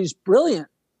him because he's brilliant,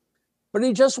 but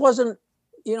he just wasn't,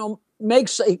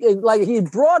 makes like he's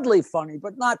broadly funny,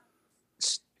 but not.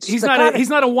 He's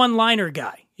not a one-liner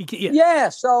guy. Yeah.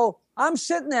 So I'm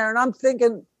sitting there and I'm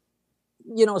thinking,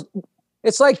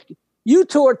 it's like you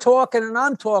two are talking and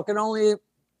I'm talking. Only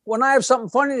when I have something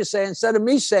funny to say, instead of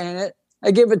me saying it,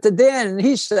 I give it to Dan and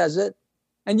he says it,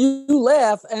 and you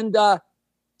laugh. And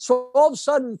so all of a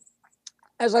sudden,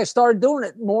 as I started doing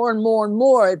it more and more and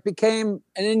more, it became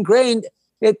an ingrained.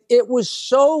 It was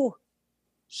so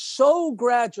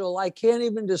gradual. I can't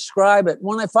even describe it.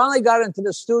 When I finally got into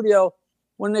the studio,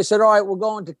 when they said, all right, we're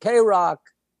going to K-Rock,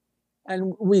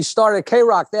 and we started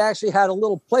K-Rock, they actually had a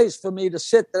little place for me to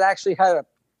sit that actually had a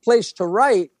place to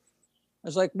write. I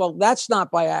was like, well, that's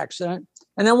not by accident.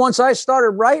 And then once I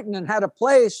started writing and had a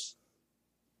place,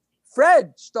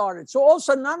 Fred started. So all of a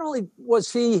sudden, not only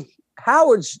was he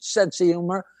Howard's sense of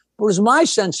humor, but it was my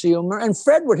sense of humor. And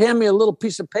Fred would hand me a little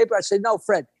piece of paper. I'd say, no,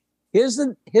 Fred, here's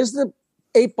the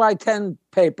 8x10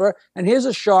 paper, and here's a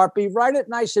Sharpie. Write it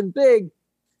nice and big.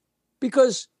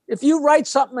 Because if you write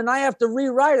something and I have to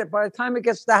rewrite it, by the time it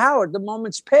gets to Howard, the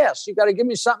moment's passed. You got to give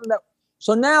me something that.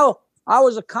 So now I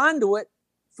was a conduit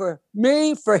for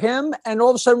me, for him, and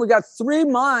all of a sudden we got three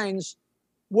minds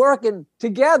working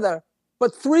together,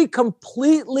 but three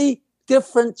completely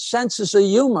different senses of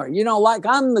humor. Like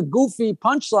I'm the goofy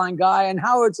punchline guy, and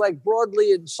Howard's like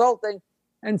broadly insulting,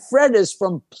 and Fred is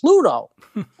from Pluto.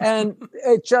 And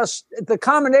it just, the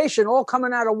combination all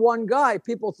coming out of one guy,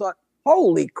 people thought,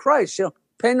 holy Christ,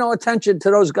 pay no attention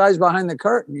to those guys behind the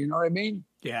curtain. You know what I mean?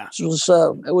 Yeah. It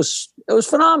was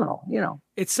phenomenal,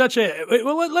 It's such a,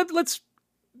 let's,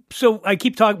 so we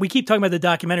keep talking about the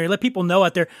documentary. Let people know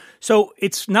out there. So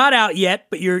it's not out yet,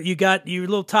 but you got your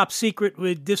little top secret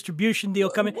with distribution deal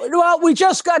coming. Well, we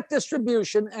just got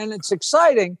distribution and it's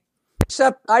exciting,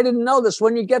 except I didn't know this.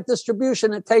 When you get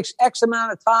distribution, it takes X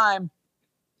amount of time.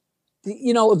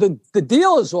 The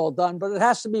deal is all done, but it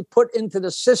has to be put into the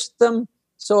system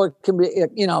so it can be,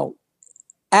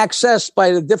 accessed by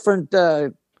the different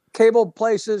cable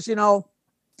places,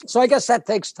 So I guess that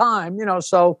takes time,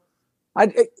 So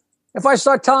if I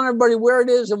start telling everybody where it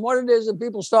is and what it is, and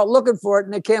people start looking for it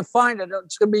and they can't find it,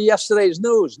 it's going to be yesterday's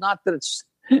news. Not that it's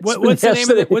what's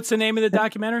the name of the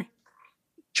documentary?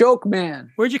 Joke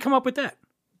Man. Where'd you come up with that?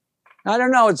 I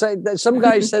don't know. It's like some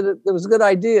guy said it was a good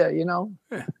idea,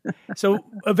 Yeah. So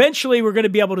eventually we're going to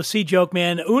be able to see Joke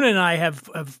Man. Una and I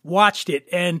have watched it,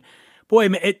 and boy,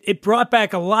 it brought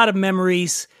back a lot of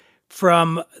memories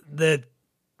from the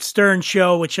Stern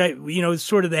show, which is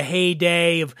sort of the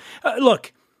heyday of.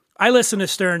 Look, I listen to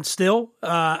Stern still.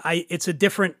 It's a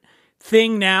different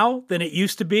thing now than it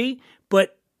used to be,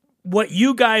 but what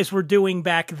you guys were doing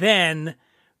back then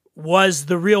was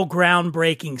the real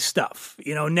groundbreaking stuff,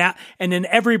 now, and then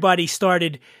everybody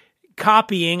started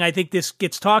copying. I think this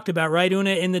gets talked about, right, Una,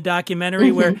 in the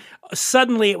documentary, where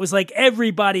suddenly it was like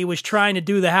everybody was trying to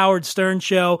do the Howard Stern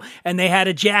show, and they had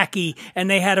a Jackie, and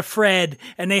they had a Fred,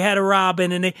 and they had a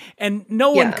Robin, and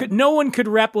no one could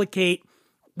replicate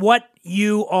what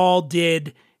you all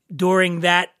did during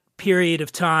that period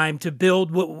of time to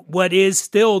build what is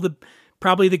still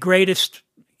probably the greatest,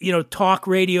 talk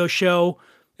radio show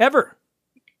ever.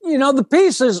 The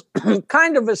pieces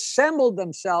kind of assembled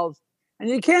themselves, and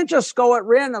you can't just go at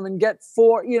random and get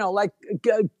four,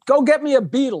 go get me a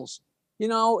Beatles.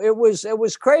 It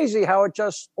was crazy how it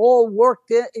just all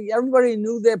worked in. Everybody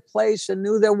knew their place and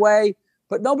knew their way,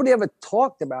 but nobody ever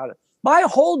talked about it. My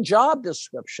whole job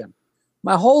description,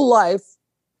 my whole life,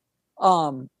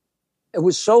 it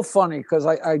was so funny because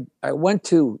I went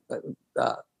to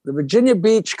the Virginia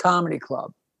Beach Comedy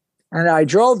Club. And I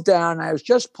drove down. I was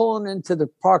just pulling into the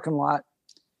parking lot,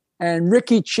 and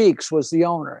Ricky Cheeks was the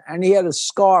owner. And he had a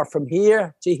scar from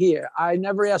here to here. I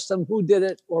never asked him who did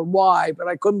it or why, but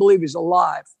I couldn't believe he's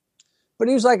alive. But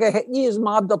he was like he is a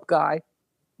mobbed up guy.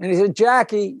 And he said,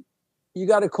 Jackie, you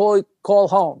got to call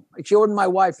home. Like, she wasn't my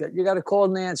wife yet. You got to call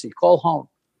Nancy, call home.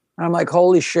 And I'm like,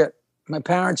 holy shit. My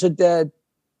parents are dead.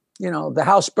 The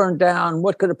house burned down.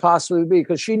 What could it possibly be?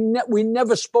 Because we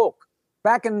never spoke.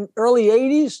 Back in early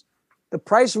 80s, the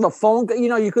price of a phone,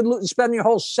 you could spend your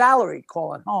whole salary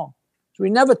calling home. So we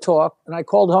never talked. And I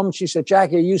called home and she said,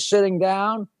 Jackie, are you sitting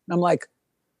down? And I'm like,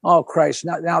 oh, Christ.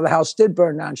 Now the house did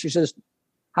burn down. She says,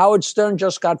 Howard Stern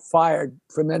just got fired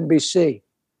from NBC.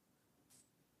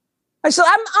 I said,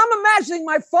 I'm imagining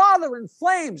my father in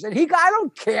flames. And I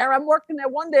don't care. I'm working there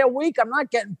one day a week. I'm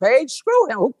not getting paid. Screw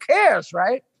him. Who cares,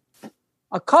 right?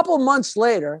 A couple months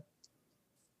later,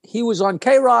 he was on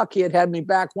K-Rock. He had me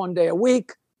back one day a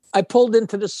week. I pulled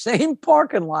into the same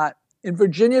parking lot in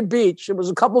Virginia Beach. It was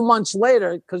a couple months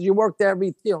later because you work there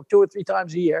every 2 or 3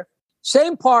 times a year.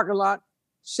 Same parking lot,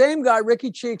 same guy.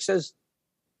 Ricky Cheek says,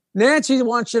 Nancy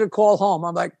wants you to call home.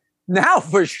 I'm like, now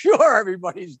for sure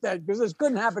everybody's dead because this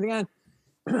couldn't happen again.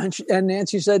 And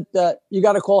Nancy said, you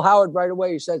got to call Howard right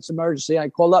away. He said, it's emergency. I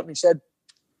called up and he said,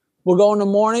 we'll go in the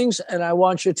mornings and I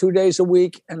want you 2 days a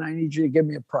week and I need you to give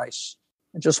me a price.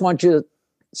 I just want you to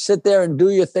sit there and do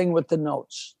your thing with the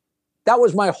notes. That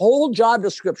was my whole job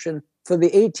description for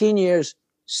the 18 years.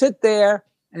 Sit there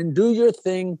and do your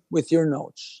thing with your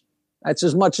notes. That's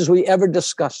as much as we ever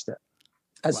discussed it.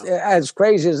 As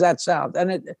crazy as that sounds.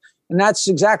 And that's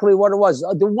exactly what it was.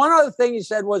 The one other thing he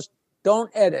said was, don't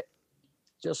edit.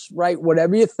 Just write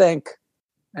whatever you think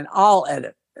and I'll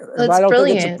edit. If I don't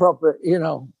think it's appropriate,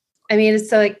 I mean, it's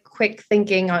so like quick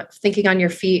thinking on your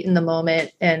feet in the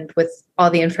moment and with all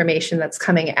the information that's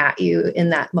coming at you in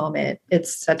that moment.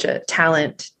 It's such a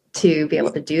talent to be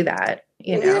able to do that,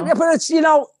 Yeah, but it's,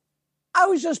 I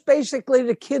was just basically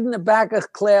the kid in the back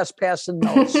of class passing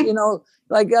notes,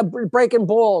 like breaking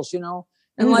balls,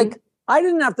 and like I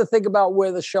didn't have to think about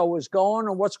where the show was going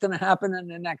or what's going to happen in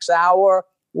the next hour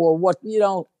or what,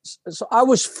 so I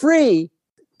was free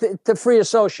to free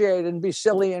associate and be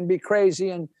silly and be crazy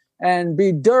and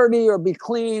be dirty or be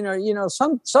clean or,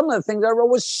 some of the things I wrote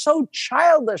was so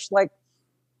childish,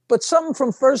 but something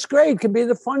from first grade could be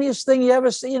the funniest thing you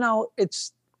ever see.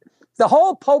 It's the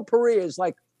whole potpourri is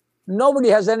like, nobody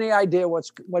has any idea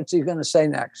what's he going to say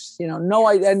next. No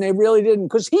idea. And they really didn't,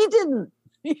 because he didn't.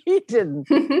 He didn't.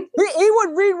 he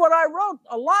would read what I wrote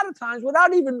a lot of times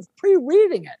without even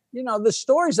pre-reading it. The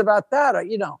stories about that are,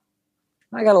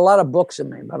 I got a lot of books in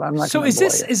me, but I'm not. So is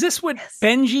this what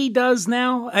Benji does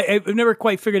now? I've never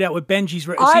quite figured out what Benji's.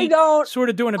 I don't sort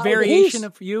of doing a variation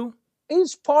of you.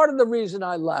 He's part of the reason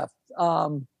I left,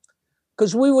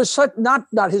 because we were such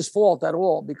not his fault at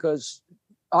all. Because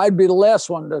I'd be the last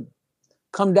one to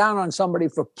come down on somebody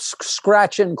for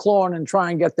scratching, clawing, and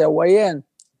trying to get their way in.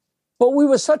 But we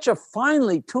were such a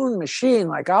finely tuned machine.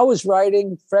 Like I was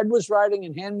writing, Fred was writing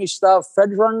and hand me stuff.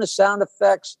 Fred's running the sound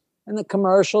effects and the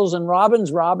commercials, and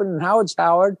Robin's Robin, and Howard's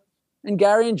Howard, and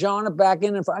Gary and John are back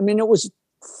in. I mean, it was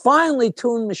finely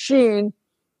tuned machine.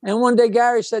 And one day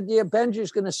Gary said, yeah,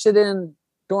 Benji's going to sit in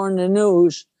during the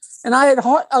news. And I had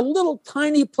a little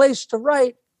tiny place to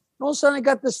write. And all of a sudden I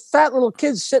got this fat little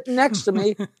kid sitting next to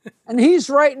me and he's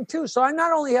writing too. So I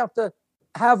not only have to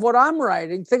have what I'm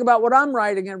writing, think about what I'm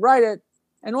writing and write it,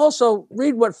 and also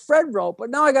read what Fred wrote. But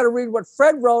now I got to read what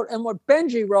Fred wrote and what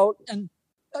Benji wrote and,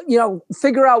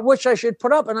 figure out which I should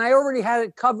put up. And I already had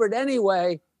it covered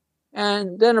anyway.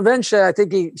 And then eventually I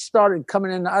think he started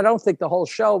coming in. I don't think the whole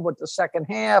show, but the second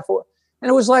half. And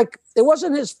it was like, it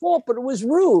wasn't his fault, but it was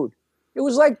rude. It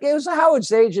was a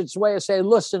Howard's agent's way of saying,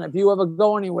 listen, if you ever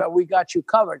go anywhere, we got you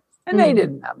covered. And they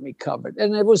didn't have me covered.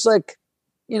 And it was like,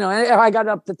 if I got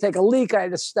up to take a leak, I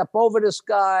had to step over this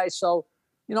guy. So,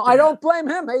 I don't blame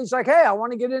him. He's like, hey, I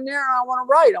want to get in there and I want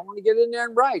to write. I want to get in there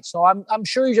and write. So I'm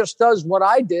sure he just does what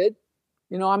I did.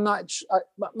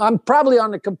 I'm probably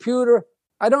on the computer.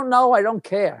 I don't know. I don't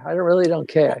care. I really don't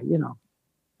care,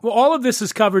 Well, all of this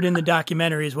is covered in the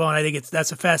documentary as well. And I think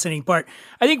that's a fascinating part.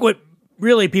 I think what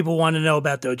really people want to know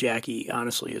about, though, Jackie,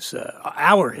 honestly, is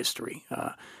our history.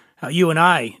 How you and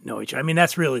I know each other. I mean,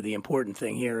 that's really the important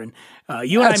thing here. And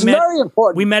you and I met. Very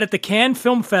important. We met at the Cannes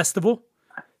Film Festival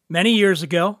many years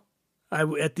ago. We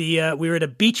were at a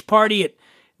beach party at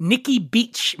Nikki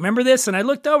Beach. Remember this? And I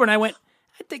looked over and I went,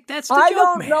 I think that's the joke, man. I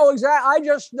don't know exactly. I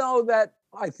just know that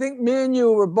I think me and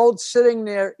you were both sitting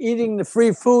there eating the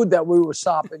free food that we were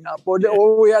sopping up, or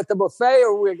were we at the buffet,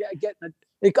 or were we getting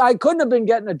I couldn't have been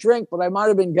getting a drink, but I might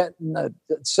have been getting a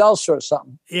seltzer or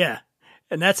something. Yeah.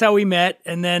 And that's how we met.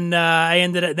 And then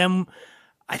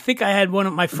I think I had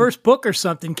my first book or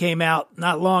something came out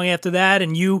not long after that.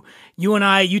 And you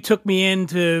took me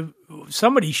into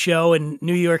somebody's show in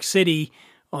New York City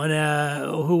on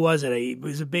who was it? It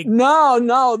was a big.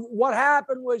 No. What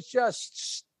happened was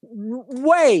just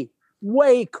way,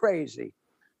 way crazy.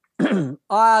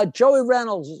 Joey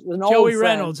Reynolds is an old Joey friend.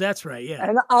 Reynolds, that's right, yeah.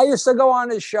 And I used to go on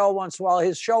his show once in a while.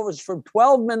 His show was from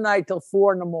 12 midnight till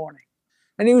 4 a.m.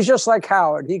 And he was just like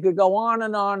Howard. He could go on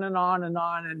and on and on and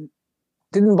on, and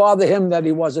didn't bother him that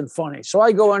he wasn't funny. So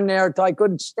I go in there until I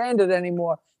couldn't stand it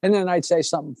anymore, and then I'd say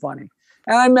something funny.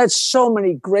 And I met so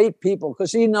many great people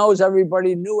because he knows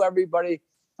everybody, knew everybody,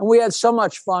 and we had so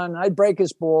much fun. I'd break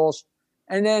his balls.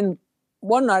 And then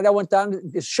one night I went down,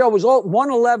 the show was all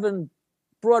 111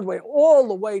 Broadway, all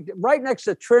the way right next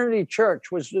to Trinity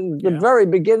Church, was the very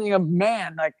beginning of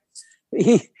man.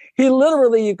 he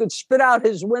literally, you could spit out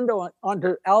his window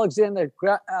onto Alexander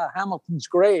Hamilton's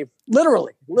grave,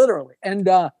 literally. And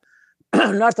not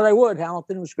that I would.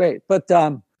 Hamilton was great, but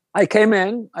I came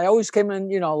in. I always came in,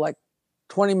 like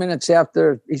 20 minutes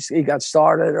after he got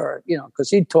started, or because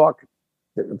he'd talk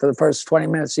for the first 20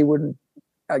 minutes. He wouldn't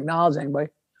acknowledge anybody.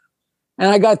 And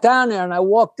I got down there and I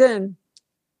walked in,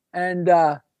 and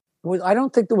I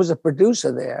don't think there was a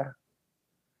producer there.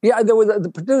 Yeah, there was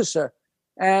the producer.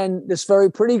 And this very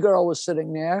pretty girl was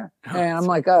sitting there, and I'm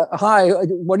like, "Hi,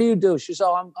 what do you do?" She said,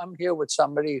 "Oh, I'm here with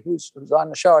somebody who's on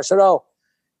the show." I said, "Oh,"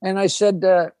 and I said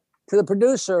to the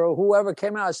producer or whoever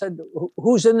came out, I said,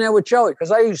 "Who's in there with Joey?" Because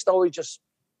I used to always just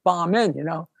bomb in,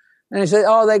 And he said,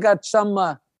 "Oh, they got some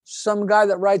guy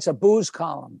that writes a booze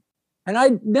column," and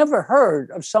I'd never heard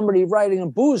of somebody writing a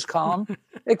booze column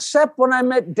except when I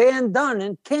met Dan Dunn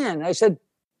in Cannes. I said,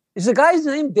 "Is the guy's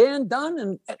name Dan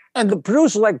Dunn?" And the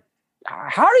producer was like,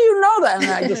 "How do you know that?" And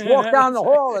I just walked down the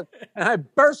hall and I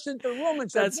burst into the room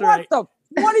and said, what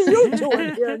are you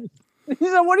doing here? And he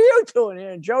said, "What are you doing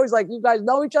here?" And Joey's like, "You guys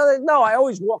know each other?" No, I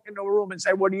always walk into a room and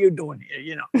say, "What are you doing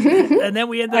here?" And then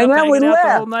we ended up hanging out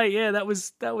the whole night. Yeah, that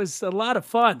was a lot of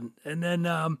fun. And then,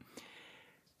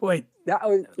 boy, that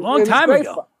was a long time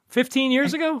ago, fun. 15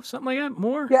 years ago, something like that,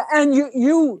 more. Yeah, and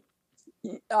you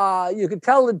could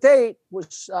tell the date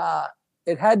was,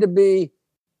 it had to be,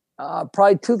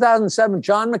 probably 2007.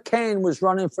 John McCain was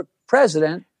running for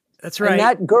president. That's right. And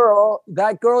that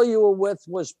girl you were with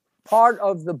was part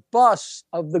of the bus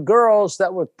of the girls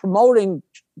that were promoting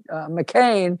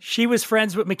McCain. She was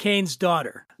friends with McCain's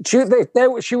daughter.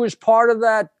 She was part of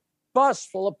that bus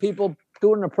full of people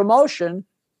doing the promotion.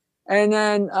 And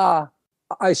then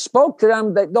I spoke to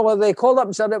them. They called up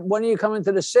and said, "When are you coming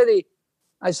to the city?"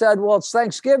 I said, "Well, it's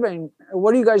Thanksgiving.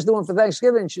 What are you guys doing for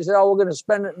Thanksgiving?" She said, "Oh, we're going to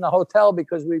spend it in the hotel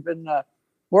because we've been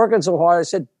working so hard." I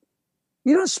said,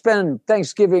 "You don't spend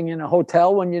Thanksgiving in a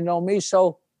hotel when you know me."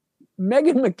 So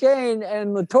Meghan McCain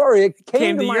and Latoya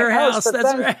came to my your house.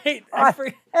 That's right.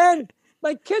 And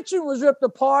my kitchen was ripped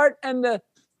apart and the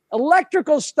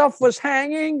electrical stuff was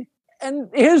hanging. And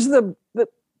here's the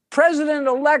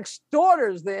president-elect's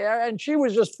daughter's there. And she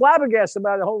was just flabbergasted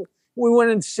about it. We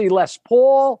went in to see Les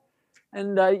Paul.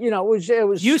 And, it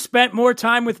was. You spent more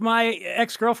time with my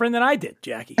ex-girlfriend than I did,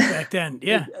 Jackie, back then.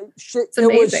 Yeah. It's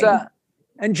amazing.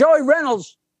 And Joey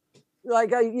Reynolds,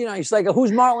 he's like,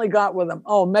 "Who's Martling got with him?"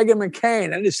 "Oh, Meghan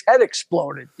McCain." And his head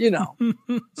exploded,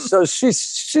 So she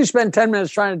spent 10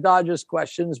 minutes trying to dodge his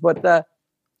questions, but they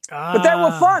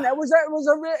were fun.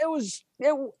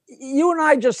 You and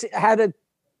I just had it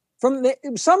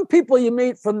some people you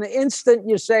meet from the instant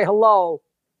you say hello,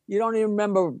 you don't even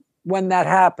remember when that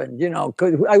happened,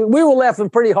 because we were laughing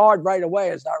pretty hard right away,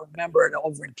 as I remember it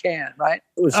over in Cannes, right?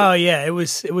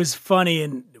 It was funny,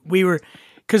 and we were,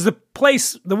 because the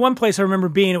one place I remember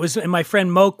being, and my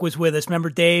friend Moke was with us. Remember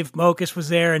Dave Mokus was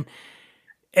there, and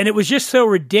it was just so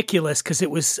ridiculous because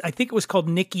I think it was called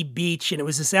Nikki Beach, and it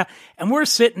was this, and we're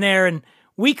sitting there, and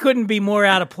we couldn't be more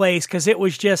out of place because it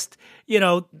was just,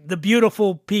 the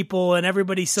beautiful people and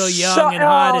everybody so young and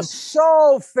hot. And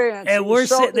so fancy. And we're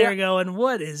sitting there going,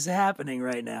 what is happening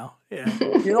right now? Yeah.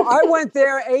 I went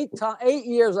there 8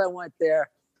 years I went there.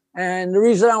 And the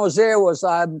reason I was there was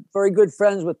I'm very good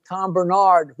friends with Tom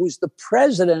Bernard, who's the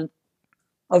president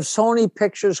of Sony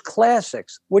Pictures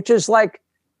Classics, which is like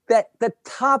the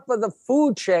top of the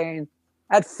food chain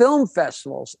at film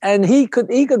festivals. And he could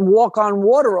walk on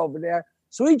water over there.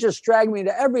 So he just dragged me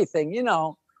to everything,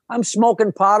 I'm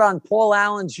smoking pot on Paul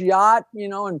Allen's yacht,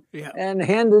 and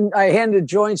I handed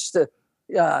joints to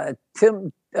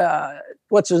Tim,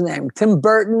 what's his name? Tim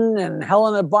Burton and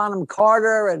Helena Bonham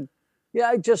Carter. And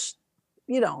I just,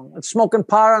 smoking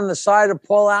pot on the side of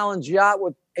Paul Allen's yacht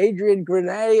with Adrian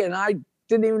Grenay. And I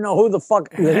didn't even know who the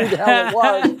hell it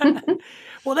was.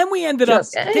 Well, then we ended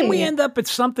up at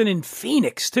something in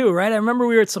Phoenix too, right? I remember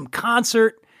we were at some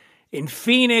concert in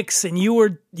Phoenix, and you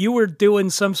were doing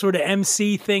some sort of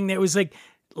MC thing that was like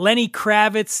Lenny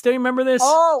Kravitz. Do you remember this?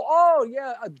 Oh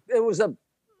yeah. It was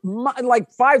like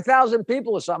 5,000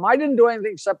 people or something. I didn't do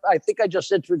anything except I think I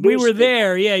just introduced. We were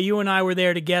there, yeah. You and I were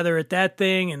there together at that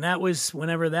thing, and that was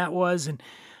whenever that was, and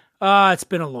it's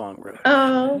been a long road.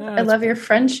 Oh, I love your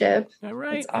friendship. All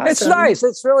right, awesome. It's nice.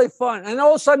 It's really fun, and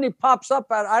all of a sudden he pops up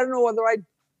at. I don't know whether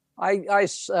I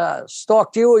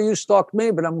stalked you or you stalked me,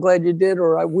 but I'm glad you did,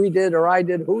 or we did, or I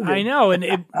did. Who did? I know, and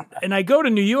I go to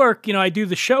New York. I do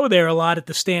the show there a lot at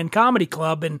the Stand Comedy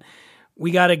Club, and we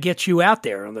got to get you out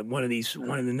there on one of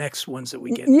the next ones that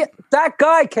we get. Yeah, that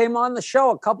guy came on the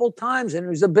show a couple times, and he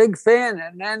was a big fan.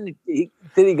 And then the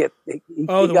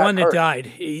one that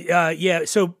died.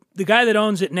 So the guy that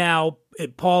owns it now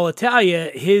Paul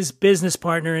Italia, his business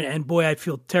partner, and boy, I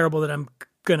feel terrible that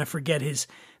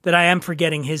I am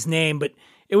forgetting his name, but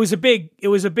it was a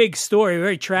big story,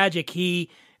 very tragic. Dave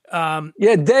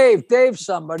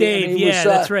somebody. Dave,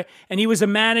 that's right. And he was a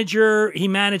manager. He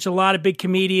managed a lot of big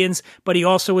comedians, but he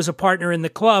also was a partner in the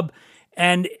club.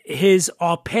 And his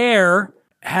au pair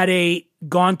had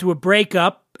gone through a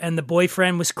breakup, and the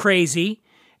boyfriend was crazy.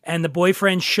 And the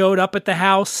boyfriend showed up at the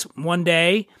house one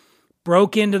day,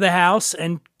 broke into the house,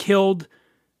 and killed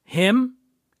him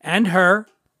and her,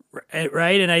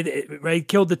 right? And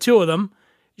killed the two of them.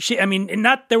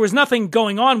 There was nothing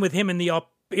going on with him and the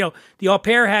au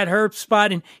pair had her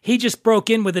spot, and he just broke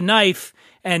in with a knife.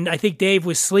 And I think Dave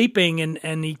was sleeping,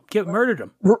 and he murdered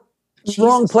him.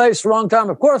 Wrong place, wrong time.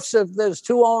 Of course, if there's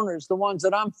two owners, the ones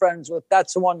that I'm friends with,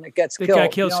 that's the one that gets killed.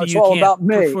 Got killed, so it's you all can't about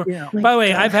me. By the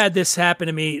way, I've had this happen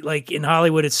to me. Like in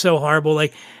Hollywood, it's so horrible.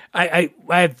 Like I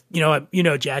have,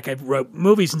 Jack, I've wrote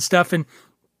movies and stuff, and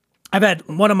I've had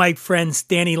one of my friends,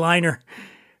 Danny Liner,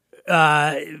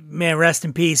 man, rest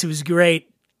in peace. He was a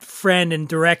great friend and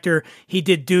director. He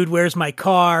did Dude, Where's My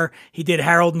Car? He did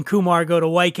Harold and Kumar Go to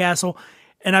White Castle.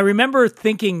 And I remember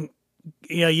thinking,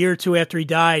 a year or two after he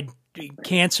died,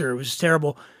 cancer, it was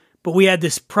terrible. But we had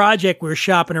this project we were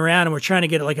shopping around, and we're trying to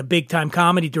get like a big time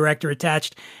comedy director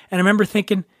attached. And I remember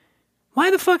thinking,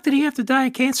 why the fuck did he have to die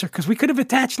of cancer? Because we could have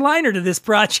attached Liner to this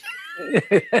project.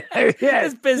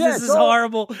 This business is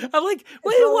horrible. I'm like,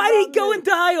 why did he go and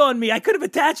die on me? I could have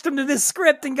attached him to this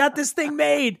script and got this thing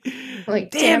made.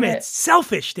 Like, damn it.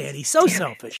 Selfish, Daddy. So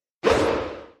selfish.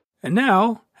 And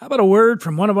now, how about a word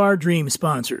from one of our dream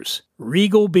sponsors,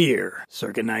 Regal Beer,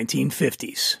 circa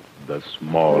 1950s. The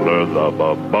smaller the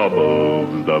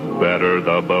bubbles, the better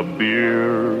the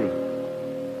beer.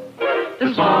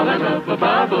 The smaller the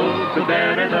bubbles, the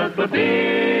better the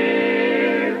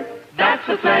beer. That's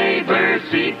the flavor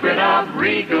secret of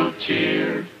Regal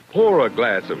Cheer. Pour a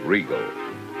glass of Regal.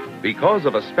 Because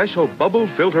of a special bubble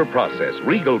filter process,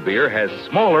 Regal beer has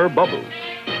smaller bubbles.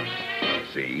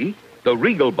 See? The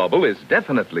Regal bubble is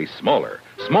definitely smaller.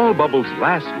 Small bubbles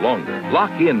last longer,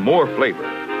 lock in more flavor.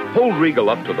 Hold Regal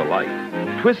up to the light.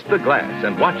 Twist the glass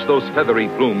and watch those feathery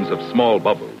plumes of small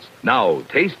bubbles. Now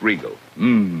taste Regal.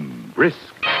 Brisk,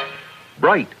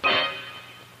 bright,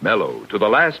 mellow to the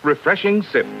last refreshing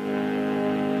sip.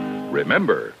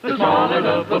 Remember, the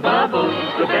smaller the bubbles,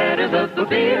 the better the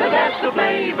beer. That's the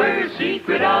flavor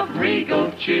secret of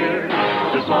Regal Cheer.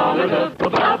 The smaller the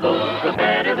bubbles, the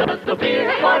better the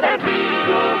beer. For that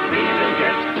Regal feeling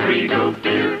gets Regal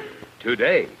Beer.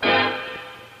 Today.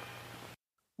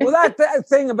 Well, that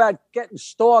thing about getting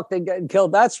stalked and getting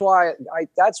killed, that's why I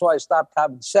stopped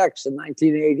having sex in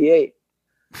 1988.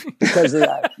 Because of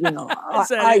that,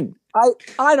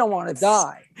 I don't want to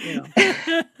die.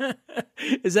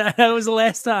 That was the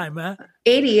last time, huh?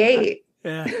 88.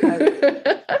 Yeah.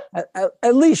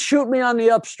 At least shoot me on the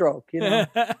upstroke,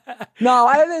 No,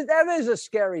 that is a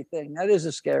scary thing. That is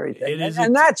a scary thing.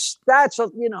 And that's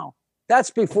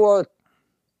before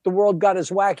the world got as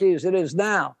wacky as it is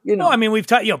now. No, I mean, we've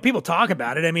talked. People talk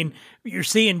about it. I mean, you're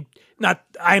seeing.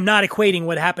 I'm not equating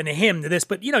what happened to him to this,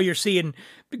 but you're seeing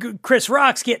Chris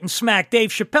Rock's getting smacked. Dave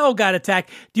Chappelle got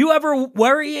attacked. Do you ever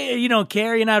worry? You don't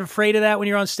care. You're not afraid of that when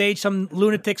you're on stage. Some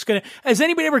lunatic's gonna. Has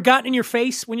anybody ever gotten in your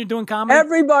face when you're doing comedy?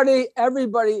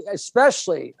 Everybody,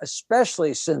 especially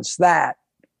since that.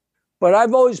 But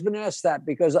I've always been asked that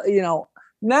because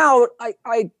now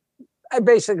I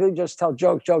basically just tell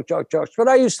jokes. But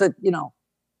I used to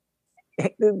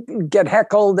get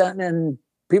heckled and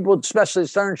people, especially the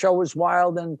Stern Show, was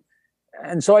wild. And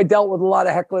so I dealt with a lot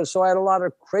of hecklers. So I had a lot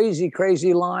of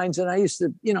crazy lines. And I used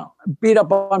to, beat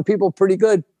up on people pretty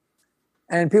good.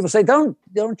 And people say, don't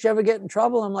you ever get in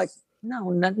trouble? I'm like, no,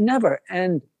 never.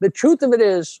 And the truth of it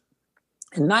is,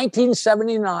 in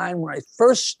 1979, when I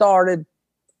first started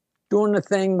doing the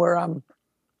thing where I'm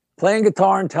playing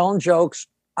guitar and telling jokes,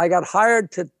 I got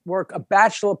hired to work a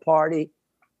bachelor party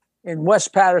in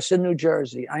West Patterson, New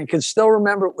Jersey. I can still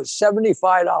remember it was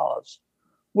 $75,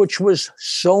 which was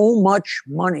so much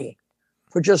money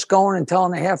for just going and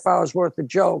telling a half hour's worth of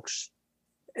jokes.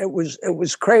 It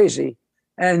was crazy.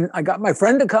 And I got my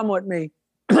friend to come with me.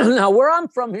 Now, where I'm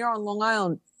from here on Long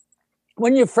Island,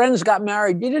 when your friends got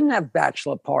married, you didn't have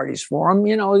bachelor parties for them.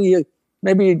 You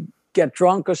maybe get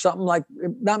drunk or something. Like,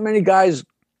 not many guys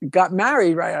got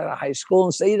married right out of high school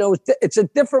and say, it's a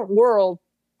different world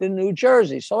in New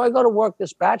Jersey. So I go to work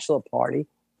this bachelor party,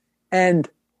 and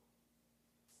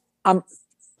I'm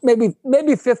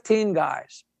maybe 15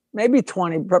 guys, maybe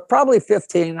 20, but probably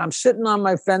 15. I'm sitting on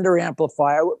my Fender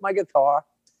amplifier with my guitar.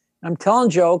 I'm telling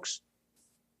jokes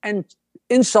and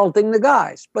insulting the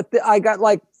guys. But I got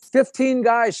like 15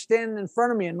 guys standing in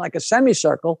front of me in like a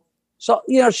semicircle. So,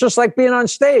 it's just like being on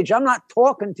stage. I'm not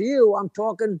talking to you. I'm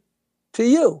talking to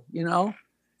you,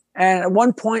 And at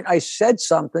one point I said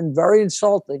something very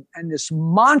insulting, and this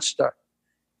monster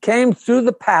came through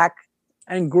the pack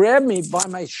and grabbed me by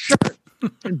my shirt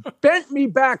and bent me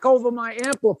back over my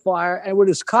amplifier. And with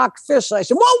his cocked fist, I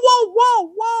said, whoa, whoa,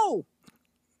 whoa, whoa.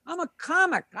 I'm a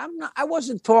comic. I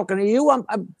wasn't talking to you.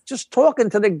 I'm just talking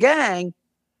to the gang.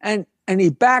 And he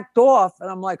backed off. And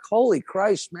I'm like, holy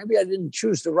Christ, maybe I didn't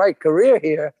choose the right career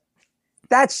here.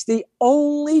 That's the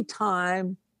only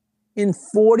time in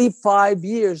 45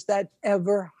 years that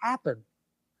ever happened.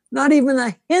 Not even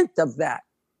a hint of that.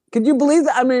 Could you believe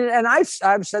that? I mean, and I've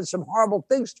said some horrible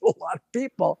things to a lot of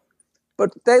people,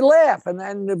 but they laugh. And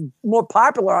then the more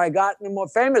popular I got and the more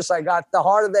famous I got, the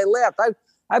harder they laughed.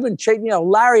 I've been chasing,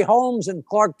 Larry Holmes and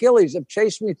Clark Gillies have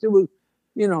chased me through,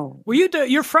 Well, you do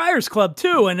your Friars Club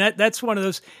too, and that's one of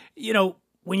those.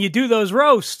 When you do those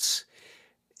roasts,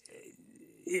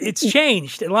 it's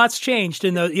changed. A lot's changed,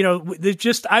 and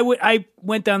I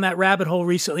went down that rabbit hole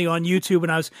recently on YouTube,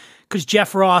 and because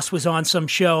Jeff Ross was on some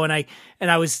show, and I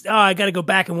got to go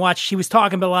back and watch. She was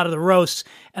talking about a lot of the roasts,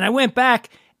 and I went back,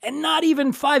 and not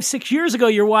even 5-6 years ago,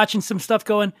 you're watching some stuff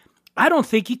going, I don't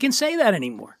think you can say that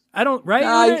anymore. I don't, right?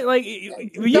 Jeff,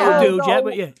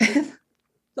 but yeah.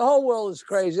 The whole world is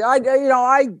crazy. I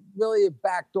really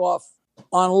backed off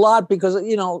on a lot because,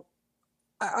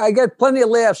 I get plenty of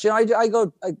laughs. I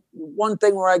go one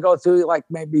thing where I go through like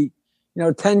maybe,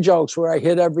 10 jokes where I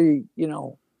hit every,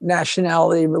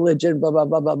 nationality, religion, blah, blah,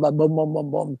 blah, blah, blah, boom, boom,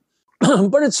 boom, boom.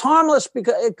 But it's harmless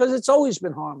because it's always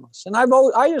been harmless. And I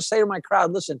just say to my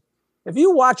crowd, listen, if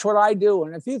you watch what I do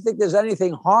and if you think there's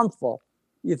anything harmful,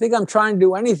 you think I'm trying to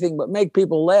do anything but make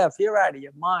people laugh, you're out of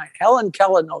your mind. Helen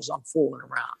Keller knows I'm fooling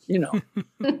around,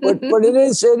 but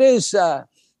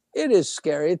it is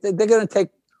scary. They're going to take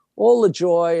all the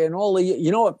joy and all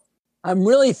the, what, I'm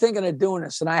really thinking of doing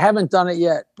this and I haven't done it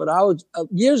yet, but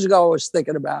years ago I was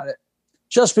thinking about it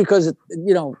just because,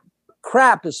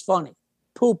 crap is funny.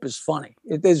 Poop is funny.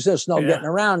 There's just no getting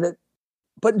around it.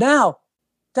 But now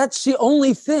that's the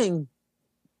only thing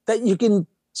that you can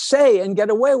say and get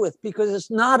away with because it's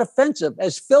not offensive.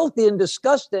 As filthy and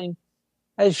disgusting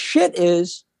as shit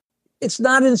is, it's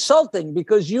not insulting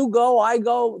because you go, I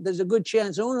go, there's a good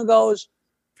chance Una goes,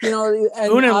 and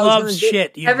Una loves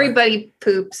shit. Everybody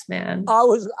poops, man. I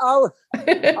was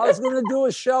going to do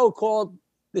a show called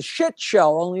The Shit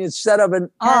Show, only instead of an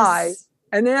I,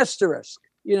 an asterisk,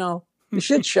 the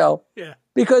shit show. Yeah.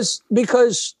 Because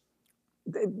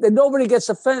nobody gets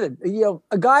offended.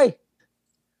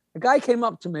 A guy came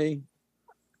up to me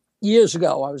years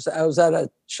ago. I was at a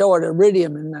show at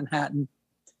Iridium in Manhattan.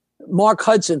 Mark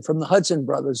Hudson from the Hudson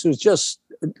Brothers, who's just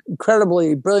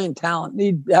incredibly brilliant talent.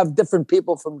 He'd have different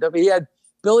people he had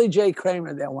Billy J.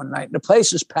 Kramer there one night. The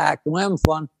place was packed. We were having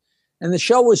fun. And the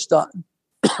show was done.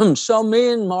 So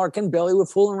me and Mark and Billy were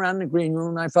fooling around in the green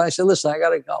room. And I said, listen, I got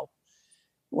to go.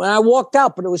 When I walked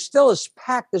out, but it was still as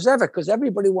packed as ever because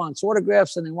everybody wants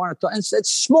autographs and they want to talk. And it's a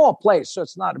small place, so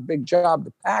it's not a big job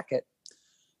to pack it.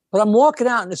 But I'm walking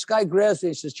out and this guy grabs me.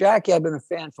 He says, Jackie, I've been a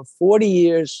fan for 40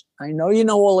 years. I know you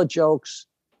know all the jokes.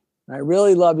 And I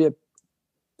really love you,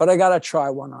 but I got to try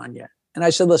one on you. And I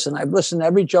said, listen, I've listened to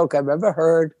every joke I've ever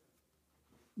heard.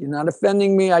 You're not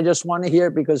offending me. I just want to hear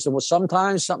it because there was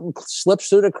sometimes something slips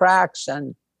through the cracks.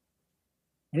 And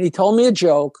he told me a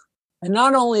joke. And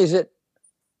not only is it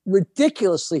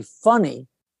ridiculously funny,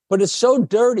 but it's so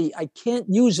dirty, I can't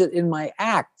use it in my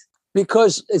act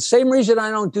because it's the same reason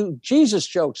I don't do Jesus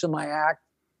jokes in my act.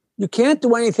 You can't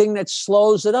do anything that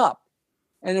slows it up.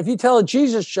 And if you tell a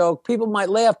Jesus joke, people might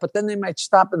laugh, but then they might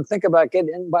stop and think about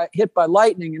getting hit by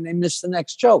lightning and they miss the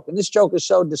next joke. And this joke is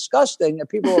so disgusting that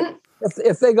people,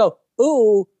 if they go,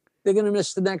 ooh, they're going to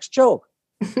miss the next joke.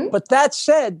 But that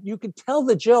said, you could tell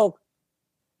the joke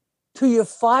to your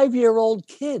 5-year-old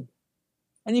kid.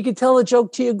 And you can tell a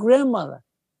joke to your grandmother.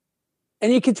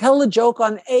 And you can tell a joke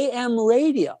on AM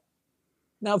radio.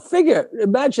 Now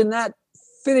imagine that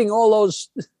fitting all those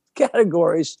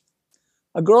categories.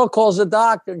 A girl calls a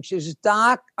doctor and she says,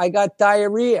 Doc, I got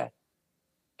diarrhea.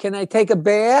 Can I take a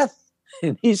bath?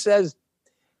 And he says,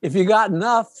 if you got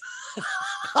enough.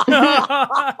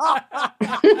 I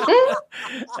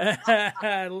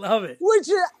love it.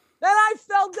 Then I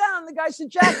fell down. The guy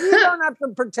said, Jack, you don't have to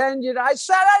pretend you know. I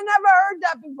said, I never heard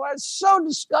that before. It's so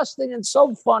disgusting and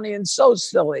so funny and so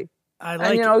silly. I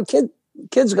like it.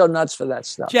 Kids go nuts for that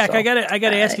stuff. Jack, so. I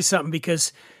gotta ask you something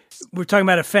because we're talking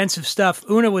about offensive stuff.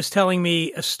 Una was telling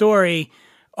me a story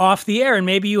off the air, and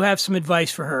maybe you have some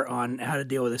advice for her on how to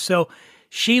deal with it. So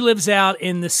she lives out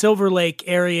in the Silver Lake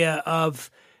area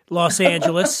of Los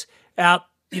Angeles, out,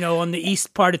 on the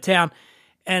east part of town.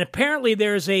 And apparently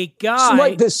there's a guy.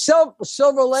 Like the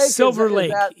Silver Lake? Silver is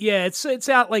Lake. that- Yeah, it's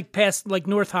out like past like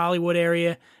North Hollywood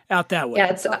area, out that way.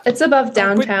 Yeah, it's above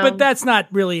downtown. But that's not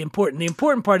really important. The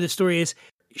important part of the story is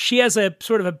she has a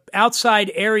sort of a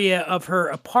outside area of her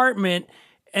apartment,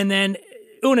 and then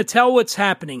Una, tell what's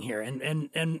happening here, and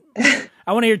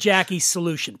I want to hear Jackie's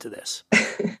solution to this.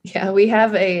 Yeah, we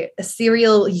have a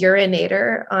serial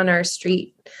urinator on our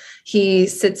street. He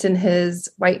sits in his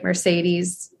white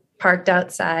Mercedes parked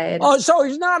outside. Oh, so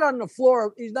he's not on the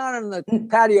floor. He's not on the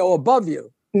patio above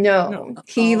you. No.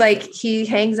 He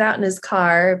hangs out in his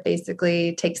car,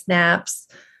 basically takes naps.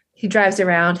 He drives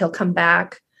around, he'll come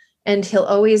back, and he'll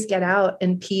always get out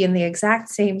and pee in the exact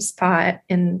same spot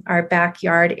in our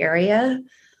backyard area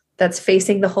that's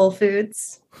facing the Whole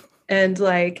Foods. And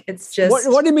like, it's just...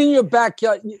 What do you mean your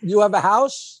backyard? You have a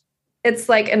house? It's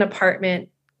like an apartment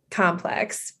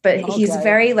complex, but he's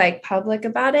very like public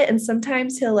about it. And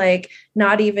sometimes he'll like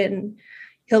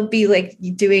he'll be like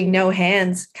doing no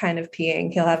hands kind of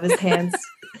peeing. He'll have his hands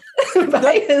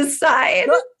by his side.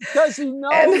 Does he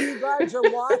know you guys are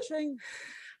watching?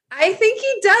 I think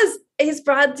he does. His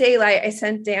broad daylight. I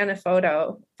sent Dan a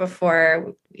photo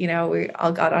before, we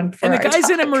all got on for And the our guy's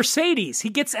talk. in a Mercedes. He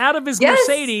gets out of his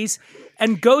Mercedes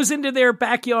and goes into their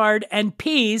backyard and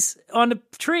pees on a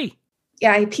tree.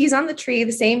 Yeah, he pees on the tree,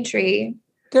 the same tree.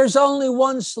 There's only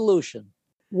one solution: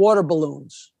 water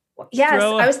balloons. Yes,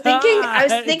 I was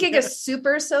thinking a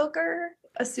super soaker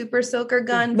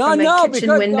gun from a kitchen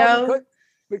window.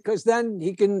 Because then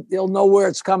he'll know where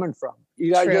it's coming from.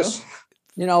 You gotta just,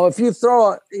 if you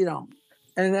throw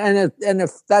and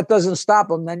if that doesn't stop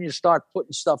him, then you start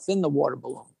putting stuff in the water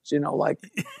balloons. Like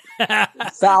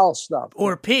foul stuff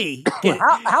or pee.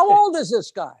 How old is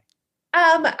this guy?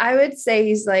 I would say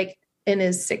he's like in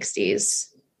his 60s,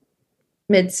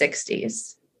 mid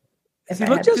 60s.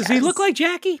 Does he look like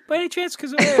Jackie by any chance?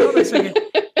 Because hold on a second.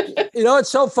 It's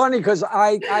so funny because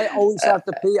I always have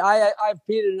to pee. I've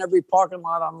peed in every parking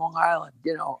lot on Long Island.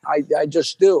 I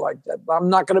just do. I'm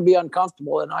not going to be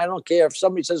uncomfortable, and I don't care if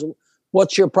somebody says,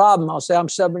 "What's your problem?" I'll say I'm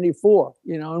 74.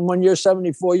 And when you're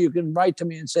 74, you can write to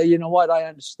me and say, "You know what? I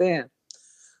understand."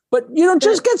 But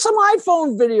just get some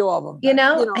iPhone video of them.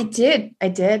 I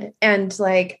did. And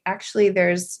like, actually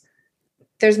there's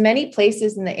many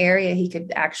places in the area he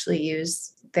could actually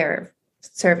use their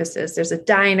services. There's a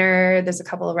diner, there's a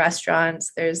couple of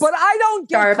restaurants, But I don't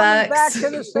get Starbucks. coming back to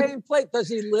the same place. Does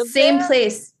he live same there?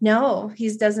 place? No, he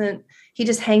doesn't. He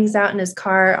just hangs out in his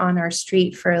car on our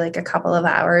street for like a couple of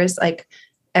hours, like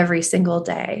every single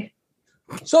day.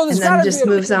 So and then just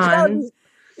moves on.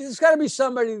 There's got to be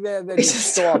somebody there that he's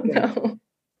stalking.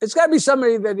 It's got to be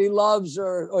somebody that he loves,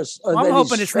 or I'm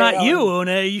hoping it's not you,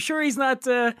 Una. Are you sure he's not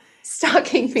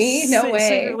stalking me? No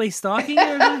way. Secretly stalking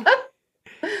you?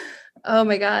 Oh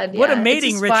my God! What a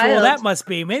mating ritual that must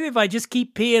be. Maybe if I just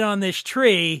keep peeing on this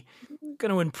tree, I'm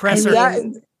going to impress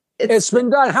her. It's been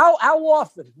done. How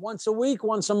often? Once a week?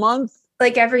 Once a month?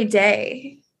 Like every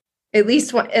day, at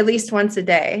least once a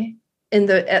day.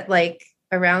 At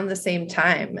around the same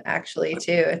time, actually,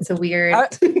 too. It's a weird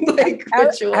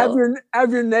ritual.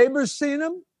 Have your neighbors seen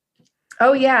him?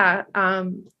 Oh yeah.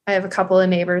 I have a couple of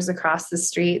neighbors across the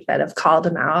street that have called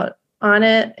him out on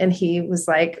it, and he was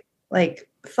like,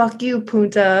 "Fuck you,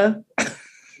 Punta."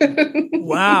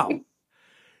 Wow.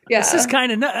 Yeah. This is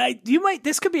kind of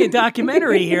this could be a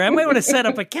documentary here. I might want to set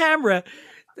up a camera.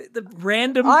 The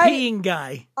random peeing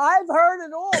guy. I've heard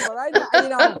it all, but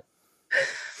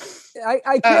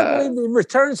I can't believe he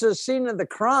returns to the scene of the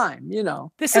crime.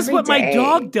 This is what my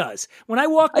dog does. When I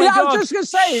walk my dog, I was just gonna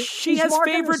say she has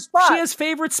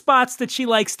favorite spots that she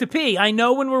likes to pee. I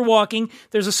know when we're walking,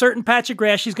 there's a certain patch of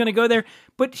grass she's going to go there.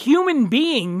 But human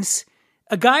beings,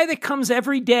 a guy that comes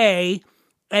every day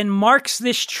and marks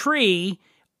this tree,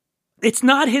 it's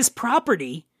not his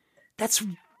property. That's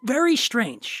very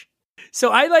strange. So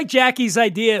I like Jackie's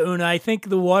idea, Una. I think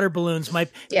the water balloons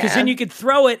might, because then you could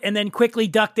throw it and then quickly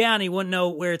duck down. He wouldn't know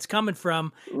where it's coming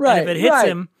from. Right. And if it hits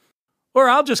him, or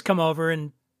I'll just come over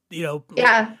and,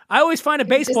 I always find a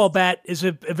baseball bat is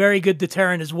a very good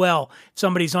deterrent as well. If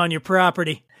somebody's on your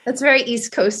property. That's very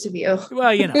East Coast of you.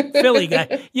 Well, Philly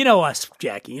guy. You know us,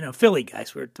 Jackie. Philly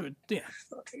guys. We're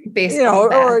baseball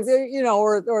bats.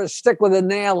 or stick with a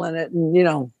nail in it,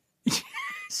 and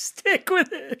stick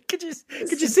with it. Could you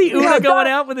see Una going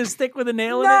out with a stick with a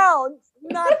nail in it? No,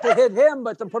 not to hit him,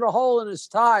 but to put a hole in his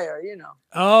tire,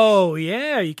 Oh,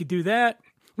 yeah, you could do that.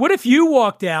 What if you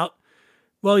walked out?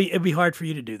 Well, it'd be hard for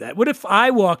you to do that. What if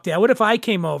I walked out? What if I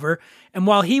came over, and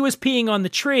while he was peeing on the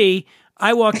tree,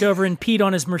 I walked over and peed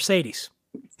on his Mercedes?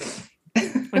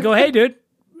 I go, "Hey, dude,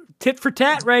 tit for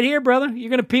tat right here, brother. You're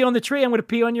going to pee on the tree. I'm going to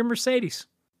pee on your Mercedes.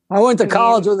 I went to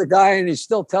college with a guy, and he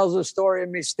still tells the story of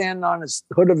me standing on his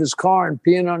hood of his car and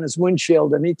peeing on his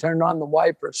windshield, and he turned on the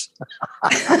wipers.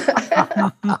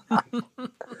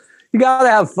 You got to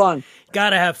have fun. Got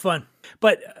to have fun.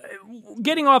 But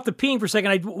getting off the peeing for a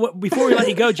second, before we let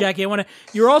you go, Jackie,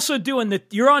 you're also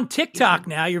you're on TikTok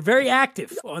now. You're very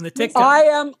active on the TikTok. I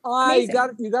am.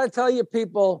 You got to tell your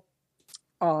people,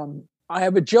 I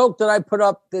have a joke that I put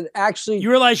up that actually. You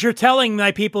realize you're telling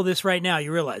my people this right now.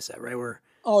 You realize that, right?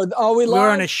 Are we live? We're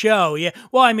on a show, yeah.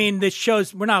 Well, I mean, this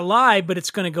show's, we're not live, but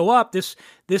it's going to go up. This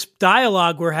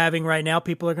dialogue we're having right now,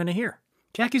 people are going to hear.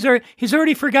 Jackie's he's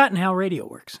already forgotten how radio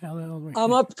works.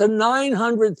 I'm up to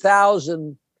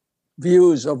 900,000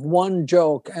 views of one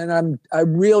joke, and I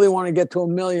really want to get to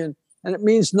 1 million, and it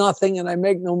means nothing, and I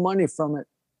make no money from it.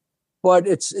 But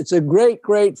it's a great,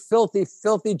 great, filthy,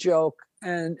 filthy joke,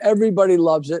 and everybody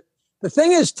loves it. The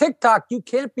thing is, TikTok, you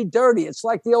can't be dirty. It's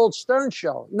like the old Stern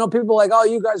show. You know, people are like, oh,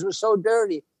 you guys were so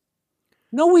dirty.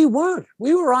 No, we weren't.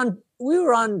 We were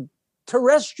on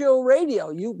terrestrial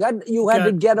radio. You had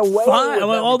to get away.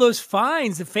 All those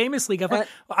fines that famously got fined.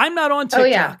 I'm not on TikTok. Oh,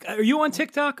 yeah. Are you on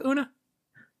TikTok, Una?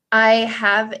 I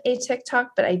have a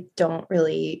TikTok, but I don't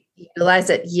really utilize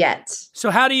it yet.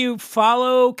 So how do you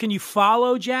follow? Can you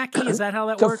follow Jackie? Is that how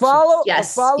that works?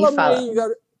 Yes, to follow me, you go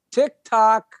to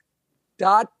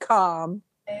TikTok.com/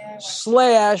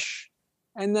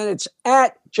 and then it's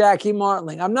at Jackie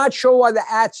Martling. I'm not sure why the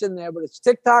at's in there, but it's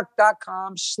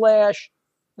TikTok.com/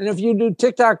 and if you do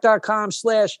TikTok.com/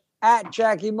 at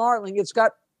Jackie Martling, it's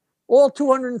got all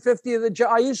 250 of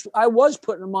the I was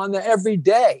putting them on there every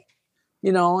day,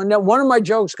 you know, and then one of my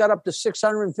jokes got up to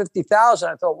 650,000.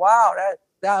 I thought, wow,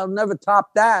 that'll never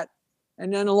top that.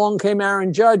 And then along came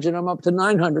Aaron Judge, and I'm up to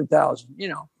 900,000, you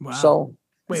know. Wow. So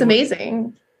it's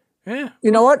amazing. Yeah. You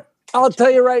know what? I'll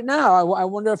tell you right now. I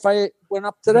wonder if I went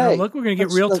up today. Look, we're going to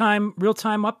get real time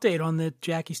update on the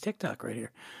Jackie's TikTok right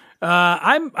here.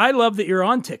 I love that you're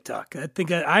on TikTok. I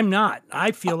think I'm not.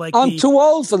 I feel like I'm too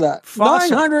old for that.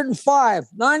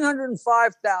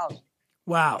 905,000.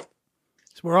 Wow.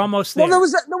 So we're almost there. Well,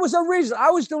 there was a reason.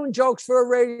 I was doing jokes for a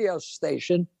radio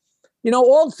station, you know,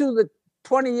 all through the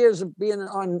 20 years of being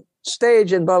on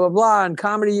stage and blah, blah, blah, and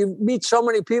comedy. You meet so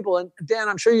many people. And Dan,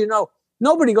 I'm sure you know,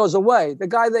 nobody goes away. The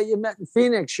guy that you met in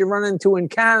Phoenix, you run into in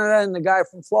Canada, and the guy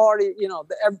from Florida, you know,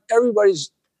 everybody's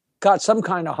got some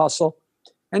kind of hustle.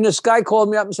 And this guy called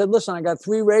me up and said, listen, I got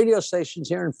 3 radio stations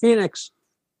here in Phoenix,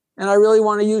 and I really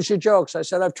want to use your jokes. I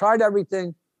said, I've tried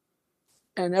everything,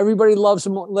 and everybody loves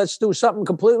them. Let's do something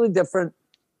completely different.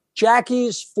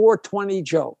 Jackie's 420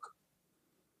 joke.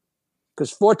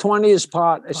 Because 420 is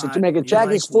pot. I said, to make it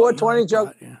Jackie's 420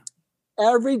 joke. Yeah.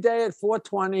 Every day at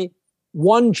 420,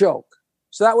 one joke.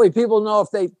 So that way people know if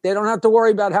they don't have to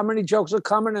worry about how many jokes are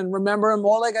coming and remember them.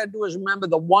 All they got to do is remember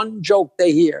the one joke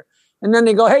they hear. And then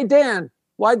they go, hey, Dan,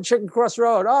 why'd Chicken Cross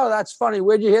Road? Oh, that's funny.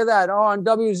 Where'd you hear that? Oh, on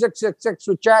W666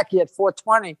 with Jackie at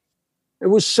 420. It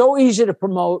was so easy to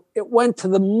promote. It went to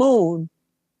the moon.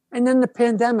 And then the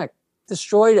pandemic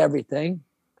destroyed everything.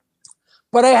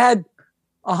 But I had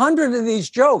 100 of these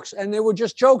jokes, and they were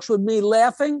just jokes with me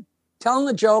laughing, telling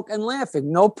the joke and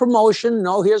laughing. No promotion,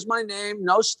 no here's my name,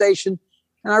 no station.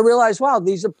 And I realized, wow,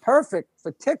 these are perfect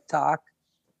for TikTok.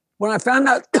 When I found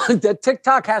out that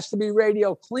TikTok has to be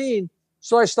radio clean,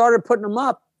 so I started putting them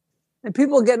up, and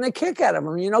people are getting a kick out of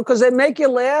them, you know, because they make you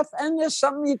laugh, and there's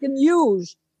something you can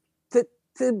use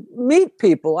to meet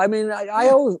people. I mean,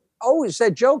 I always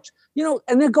said jokes, you know,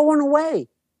 and they're going away.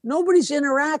 Nobody's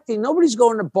interacting. Nobody's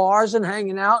going to bars and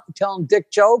hanging out and telling dick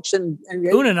jokes. And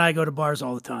Una and I go to bars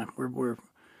all the time. We're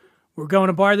going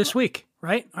to a bar this week,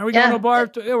 right? Are we going to a bar?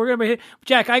 We're going to be here.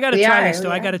 Jack, I got to try this, though.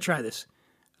 I got to try this.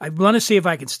 I want to see if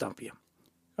I can stump you.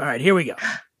 All right, here we go.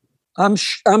 I'm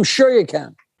sure you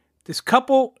can. This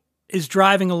couple is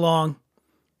driving along,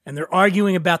 and they're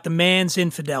arguing about the man's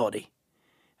infidelity.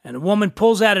 And a woman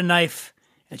pulls out a knife,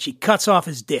 and she cuts off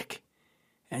his dick,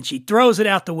 and she throws it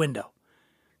out the window.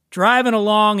 Driving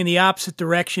along in the opposite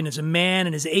direction is a man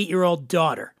and his 8-year-old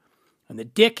daughter, and the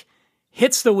dick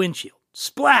hits the windshield.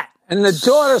 Splat! And the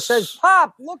daughter says,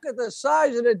 Pop, look at the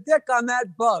size of the dick on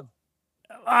that bug.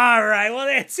 All right, well,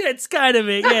 it's kind of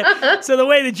it, yeah. So the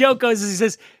way the joke goes is he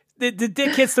says, the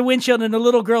dick hits the windshield and the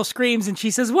little girl screams and she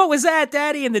says, what was that,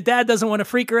 Daddy? And the dad doesn't want to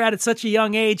freak her out at such a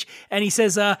young age. And he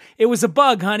says, it was a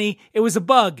bug, honey. It was a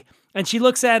bug. And she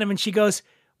looks at him and she goes,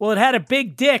 well, it had a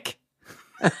big dick.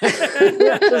 All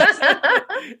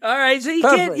right, so you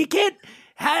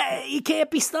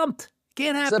can't be stumped.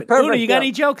 Can't happen. Una, you got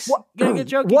any jokes? Got a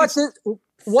joke?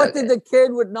 What did the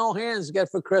kid with no hands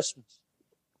get for Christmas?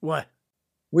 What?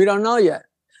 We don't know yet.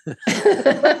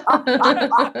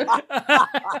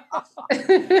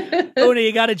 Una,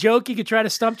 you got a joke you could try to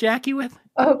stump Jackie with?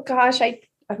 Oh gosh,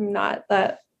 I'm not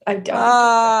that. I don't.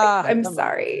 I'm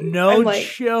sorry. No I'm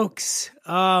jokes.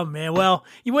 Oh man. Well,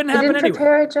 you wouldn't I happen didn't anyway.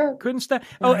 prepare a joke. Couldn't stop.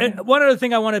 Oh, and one other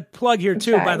thing I want to plug here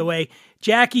too, by the way,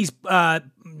 Jackie's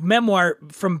memoir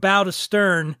From Bow to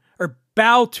Stern, or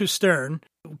Bow to Stern,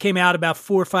 came out about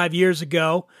 4 or 5 years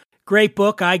ago. Great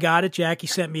book. I got it. Jackie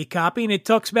sent me a copy, and it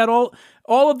talks about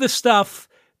all of the stuff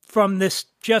from this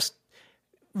just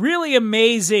really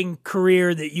amazing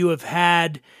career that you have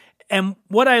had. And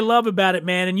what I love about it,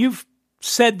 man, and you've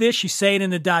said this, you say it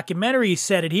in the documentary, you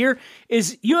said it here,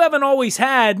 is you haven't always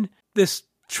had this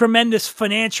tremendous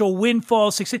financial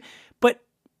windfall success, but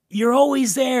you're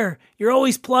always there. You're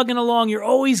always plugging along. You're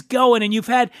always going, and you've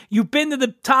been to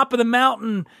the top of the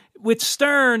mountain with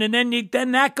Stern, and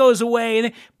then that goes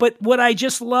away. But what I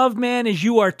just love, man, is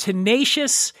you are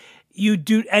tenacious. You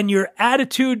do, and your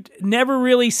attitude never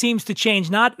really seems to change,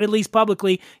 not at least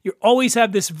publicly. You always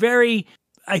have this very,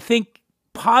 I think,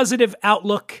 positive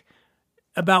outlook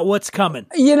about what's coming.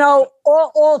 You know,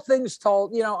 all things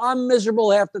told, you know, I'm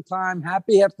miserable half the time,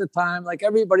 happy half the time, like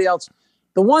everybody else.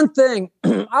 The one thing,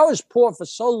 I was poor for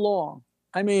so long.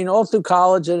 I mean, all through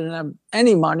college, I didn't have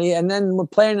any money. And then we're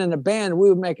playing in a band, we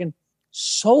were making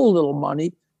so little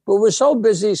money, but we're so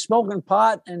busy smoking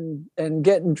pot and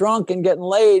getting drunk and getting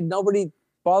laid. Nobody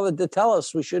bothered to tell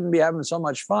us we shouldn't be having so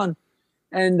much fun.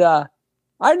 And I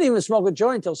didn't even smoke a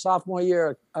joint until sophomore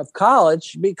year of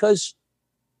college, because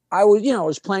I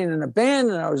was playing in a band,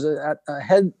 and I was at a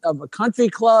head of a country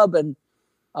club, and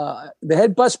the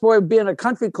head busboy of being a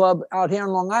country club out here in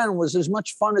Long Island was as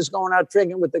much fun as going out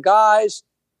drinking with the guys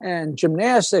and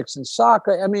gymnastics and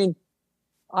soccer. I mean,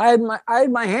 I had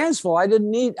my hands full. I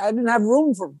didn't have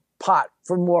room for pot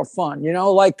for more fun, you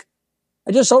know, like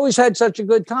I just always had such a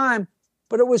good time,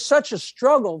 but it was such a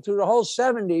struggle through the whole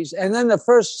 70s. And then the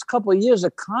first couple of years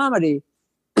of comedy,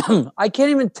 I can't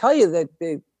even tell you that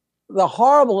the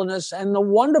horribleness and the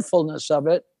wonderfulness of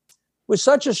it was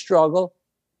such a struggle,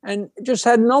 and just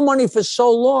had no money for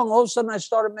so long. All of a sudden I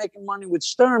started making money with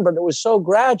Stern, but it was so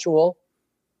gradual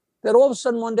that all of a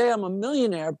sudden one day I'm a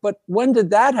millionaire. But when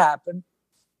did that happen?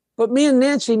 But me and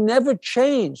Nancy never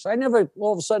changed. I never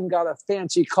all of a sudden got a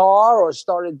fancy car or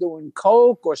started doing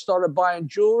coke or started buying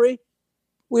jewelry.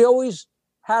 We always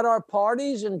had our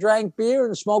parties and drank beer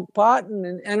and smoked pot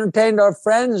and entertained our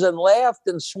friends and laughed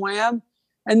and swam,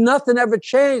 and nothing ever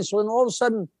changed. So when all of a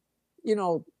sudden, you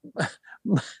know,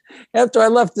 after I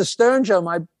left the Stern show,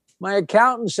 my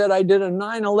accountant said I did a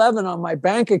 9/11 on my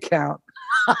bank account.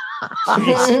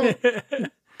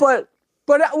 But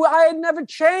I had never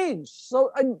changed.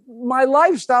 So my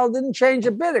lifestyle didn't change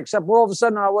a bit, except all of a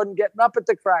sudden I wasn't getting up at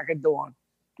the crack of dawn.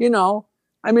 You know,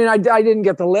 I mean, I didn't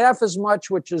get to laugh as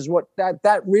much, which is what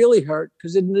that really hurt,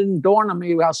 because it didn't dawn on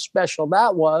me how special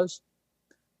that was.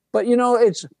 But, you know,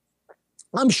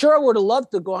 I'm sure I would have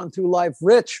loved to have gone through life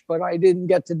rich, but I didn't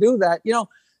get to do that. You know,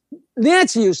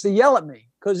 Nancy used to yell at me,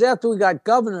 because after we got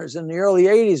governors in the early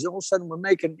 80s, all of a sudden we're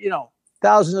making, you know,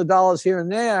 thousands of dollars here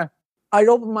and there. I'd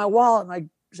open my wallet and I'd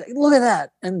say, look at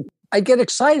that. And I'd get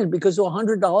excited because there were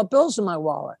 $100 bills in my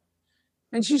wallet.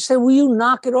 And she said, will you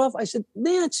knock it off? I said,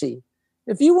 Nancy,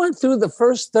 if you went through the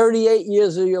first 38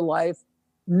 years of your life,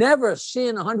 never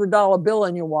seeing a $100 bill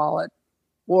in your wallet,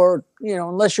 or, you know,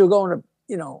 unless you're going to,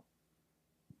 you know,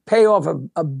 pay off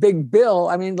a big bill.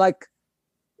 I mean, like,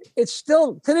 it's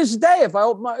still, to this day, if I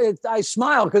open I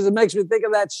smile because it makes me think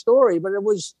of that story. But it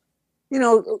was, you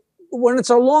know, when it's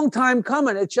a long time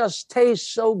coming, it just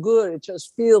tastes so good. It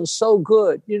just feels so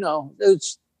good. You know,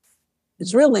 it's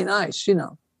really nice, you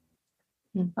know.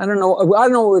 I don't know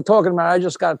what we're talking about. I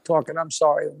just got talking. I'm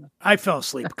sorry. I fell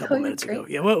asleep a couple minutes ago.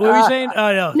 Yeah. What were you saying?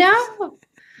 Oh, no. No.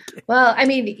 Well, I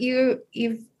mean,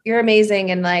 you're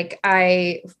amazing. And like,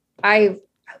 I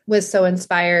was so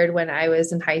inspired when I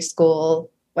was in high school,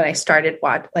 when I started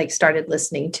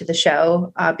listening to the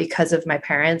show, because of my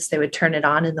parents. They would turn it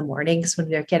on in the mornings when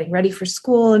they're getting ready for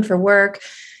school and for work.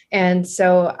 And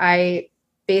so I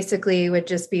basically would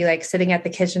just be like sitting at the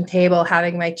kitchen table,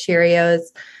 having my Cheerios,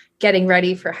 getting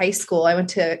ready for high school. I went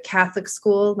to Catholic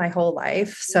school my whole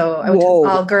life. So I went to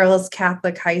all girls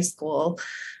Catholic high school.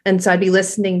 And so I'd be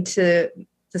listening to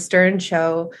the Stern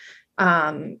show.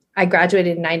 I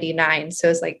graduated in 99. So it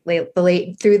was like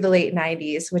through the late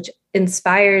 90s, which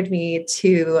inspired me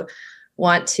to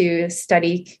want to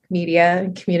study media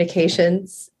and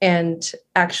communications and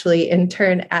actually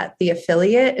intern at the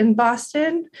affiliate in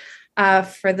Boston.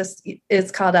 For this,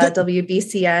 it's called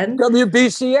WBCN.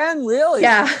 WBCN, really?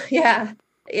 Yeah.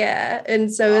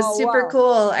 And so it was super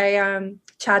cool.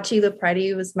 Chachi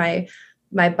Lopretti was my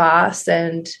my boss,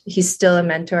 and he's still a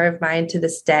mentor of mine to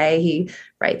this day. He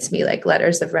writes me like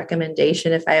letters of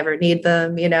recommendation if I ever need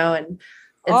them, and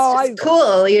it's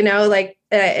cool, like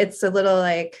it's a little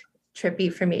like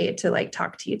trippy for me to like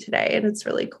talk to you today, and it's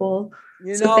really cool.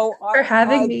 Thanks for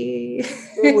having me.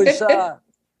 It was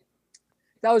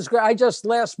that was great.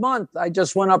 Last month I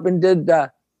just went up and did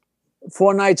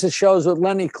 4 nights of shows with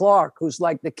Lenny Clark, who's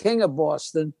like the king of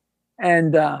Boston,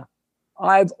 and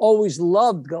I've always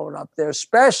loved going up there.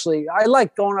 Especially I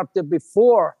liked going up there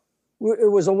before.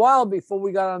 It was a while before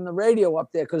we got on the radio up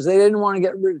there because they didn't want to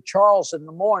get rid of Charles in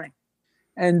the morning,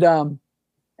 and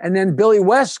then Billy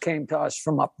West came to us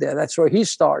from up there. That's where he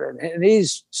started, and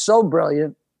he's so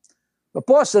brilliant. But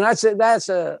Boston, that's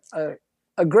a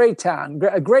great town,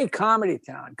 a great comedy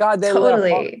town. God, they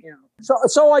totally.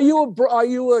 So are you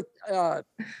a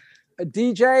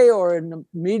DJ or in the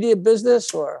media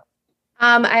business or?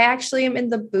 I actually am in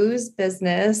the booze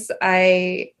business.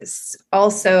 I was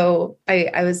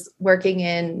working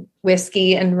in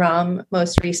whiskey and rum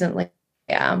most recently.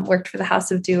 Worked for the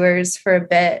House of Doers for a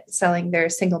bit, selling their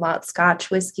single malt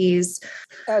Scotch whiskeys.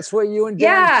 That's where you and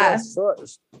Dan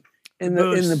first. In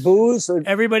the booze.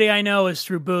 Everybody I know is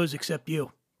through booze except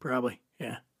you, probably.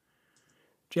 Yeah.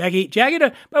 Jackie,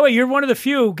 by the way, you're one of the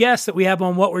few guests that we have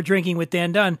on What We're Drinking with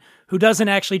Dan Dunn who doesn't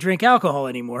actually drink alcohol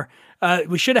anymore.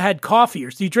 We should have had coffee.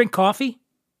 Do you drink coffee?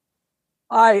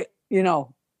 I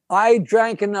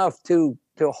drank enough to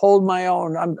hold my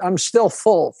own. I'm still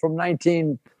full from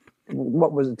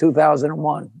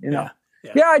 2001, Yeah,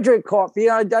 I drink coffee.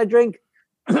 I drink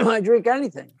I drink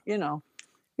anything,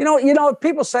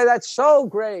 people say that's so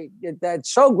great.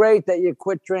 That's so great that you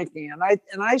quit drinking.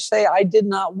 And I say I did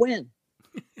not win.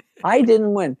 I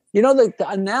didn't win. The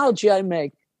analogy I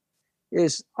make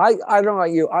is I don't know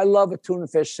about you. I love a tuna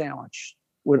fish sandwich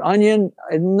with onion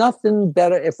and nothing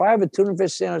better. If I have a tuna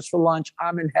fish sandwich for lunch,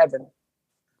 I'm in heaven.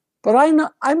 But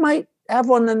I might have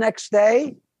one the next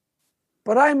day,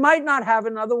 but I might not have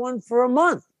another one for a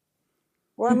month,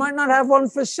 or I might not have one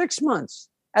for 6 months.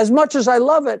 As much as I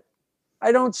love it,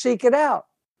 I don't seek it out.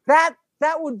 That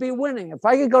would be winning. If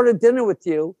I could go to dinner with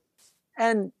you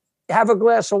and have a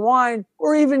glass of wine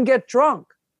or even get drunk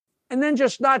and then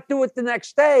just not do it the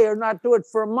next day or not do it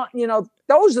for a month,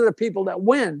 those are the people that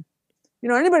win.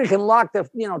 Anybody can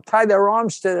tie their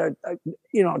arms down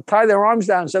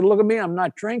and say, look at me, I'm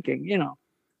not drinking, Yeah.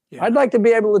 I'd like to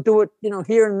be able to do it,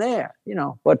 here and there,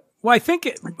 but. Well, I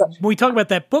think when we talk about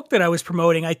that book that I was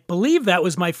promoting, I believe that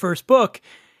was my first book,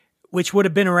 which would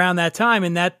have been around that time.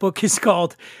 And that book is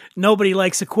called Nobody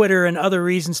Likes a Quitter and Other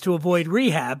Reasons to Avoid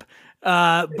Rehab.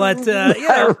 Which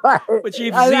is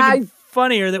even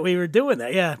funnier that we were doing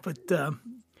that. Yeah. But,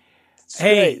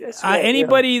 hey,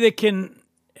 anybody,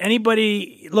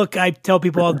 look, I tell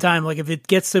people all the time, like if it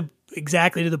gets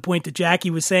exactly to the point that Jackie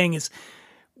was saying is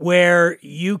where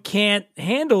you can't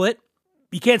handle it,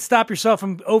 you can't stop yourself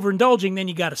from overindulging, then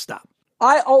you got to stop.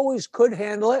 I always could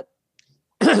handle it.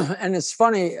 And it's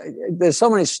funny, there's so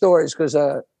many stories because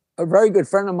a very good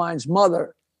friend of mine's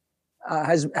mother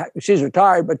she's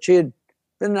retired, but she had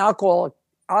been an alcohol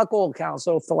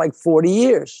counselor for like 40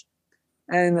 years.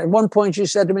 And at one point she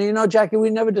said to me, Jackie, we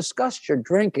never discussed your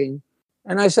drinking.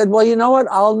 And I said, well, you know what?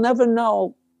 I'll never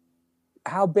know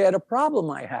how bad a problem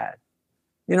I had.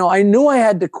 I knew I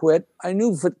had to quit. I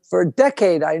knew for a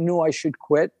decade, I knew I should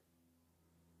quit,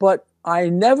 but I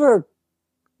never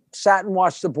sat and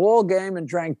watched the ball game and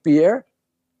drank beer.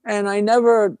 And I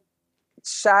never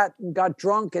sat and got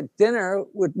drunk at dinner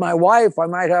with my wife. I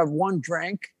might have one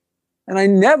drink. And I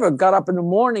never got up in the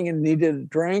morning and needed a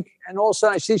drink. And all of a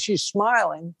sudden I see she's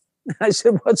smiling. I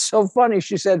said, what's so funny?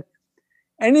 She said,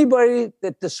 anybody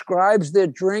that describes their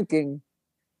drinking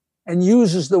and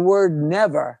uses the word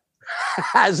never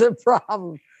has a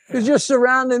problem because you're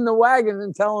surrounding the wagon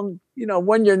and telling,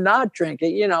 when you're not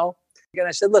drinking, And I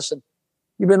said, listen,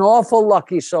 you've been awful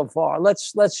lucky so far.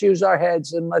 Let's use our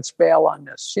heads and let's bail on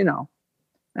this,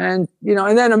 And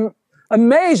then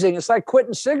amazing. It's like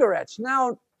quitting cigarettes.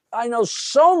 Now I know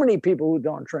so many people who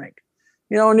don't drink.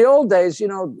 In the old days,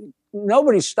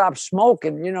 nobody stopped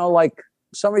smoking. Like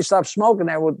somebody stopped smoking,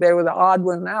 they were the odd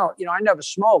one out. I never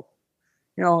smoked.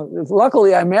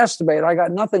 Luckily I masturbate. I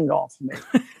got nothing going for me.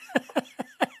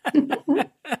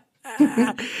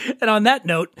 And on that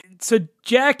note, so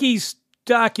Jackie's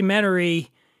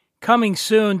documentary coming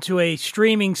soon to a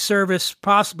streaming service,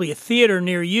 possibly a theater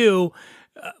near you.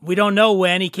 We don't know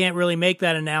when. He can't really make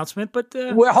that announcement, but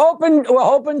we're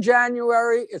hoping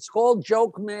January. It's called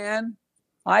Joke Man,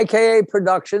 IKA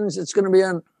Productions. It's going to be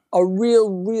on a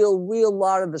real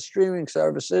lot of the streaming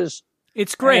services.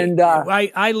 It's great. And,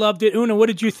 I loved it. Una, what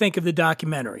did you think of the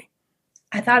documentary?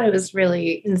 I thought it was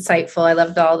really insightful. I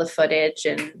loved all the footage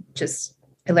and just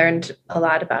I learned a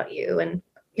lot about you and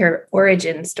your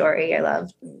origin story. I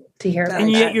love to hear about And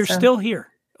yet that, you're so. still here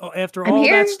after I'm all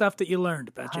here. that stuff that you learned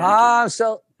about Jackie.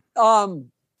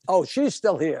 She's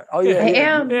still here. Oh yeah, I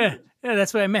am. Yeah,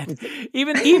 that's what I meant.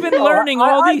 Even learning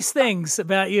all these things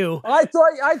about you. I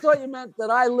thought you meant that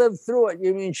I lived through it.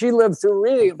 You mean she lived through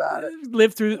reading about it?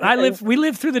 We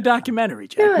lived through the documentary,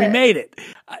 Jack. We made it.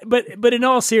 But in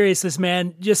all seriousness,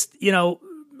 man, just,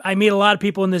 I meet a lot of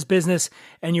people in this business,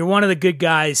 and you're one of the good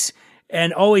guys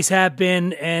and always have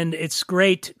been. And it's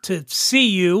great to see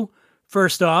you,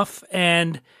 first off,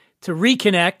 and to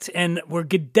reconnect. And we're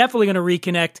definitely going to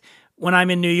reconnect when I'm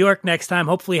in New York next time.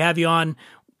 Hopefully have you on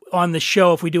the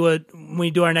show if we do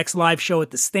our next live show at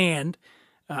the Stand.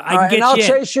 I'll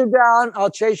chase you down.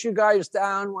 I'll chase you guys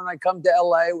down when I come to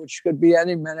LA, which could be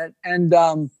any minute. And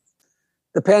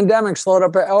the pandemic slowed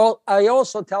up. I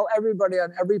also tell everybody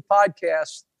on every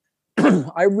podcast,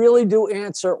 I really do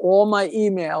answer all my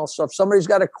emails. So if somebody's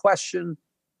got a question,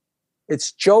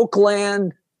 it's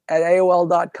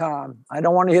jokeland@AOL.com. I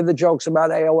don't want to hear the jokes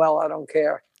about AOL. I don't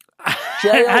care.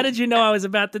 How did you know I was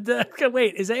about to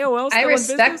wait? Is AOL still I in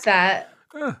respect business? that.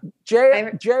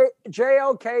 JOKELAND.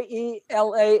 JOKELAND.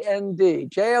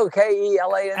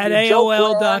 At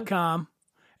AOL.com.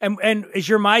 And is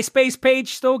your MySpace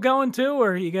page still going too,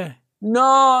 or you got?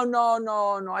 No.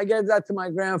 I gave that to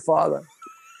my grandfather.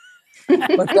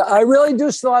 But I really do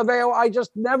still have AOL. I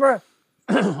just never.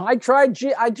 I tried.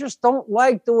 I just don't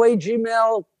like the way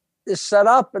Gmail is set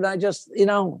up, and I just,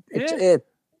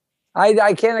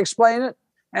 I can't explain it.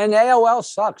 And AOL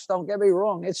sucks. Don't get me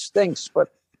wrong; it stinks,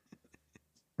 but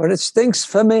it stinks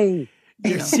for me.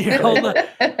 Hold on.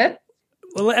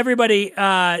 Well, everybody,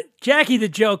 Jackie the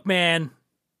Joke Man,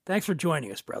 thanks for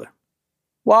joining us, brother.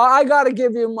 Well, I got to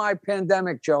give you my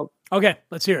pandemic joke. Okay,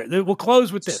 let's hear it. We'll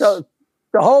close with this. So,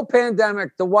 the whole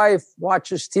pandemic, the wife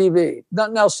watches TV.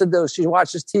 Nothing else to do. She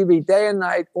watches TV day and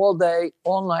night, all day,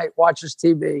 all night, watches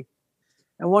TV.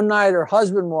 And one night her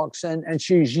husband walks in and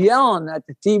she's yelling at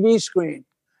the TV screen,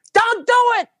 "Don't do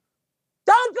it!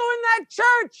 Don't go in that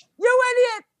church! You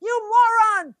idiot! You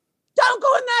moron! Don't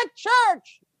go in that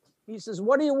church!" He says,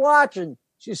 "What are you watching?"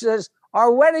 She says,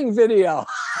 "Our wedding video."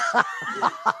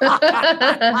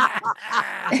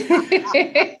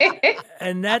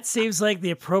 And that seems like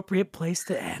the appropriate place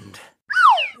to end.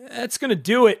 That's going to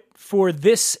do it for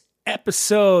this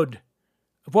episode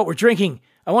of What We're Drinking.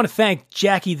 I want to thank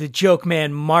Jackie the Joke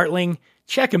Man Martling.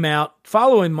 Check him out.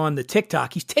 Follow him on the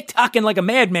TikTok. He's TikToking like a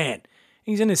madman.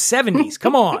 He's in his 70s.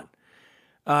 Come on.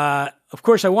 Of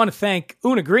course, I want to thank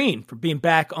Una Green for being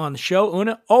back on the show.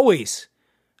 Una, always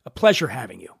a pleasure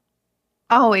having you.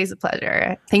 Always a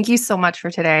pleasure. Thank you so much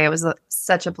for today. It was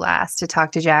such a blast to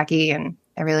talk to Jackie, and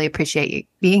I really appreciate you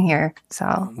being here.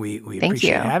 So we thank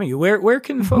appreciate you. having you. Where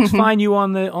can folks find you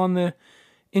on the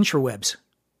intrawebs?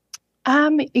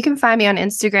 You can find me on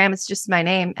Instagram. It's just my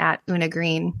name at Una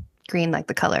Green. Green like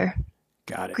the color.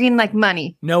 Got it. Green like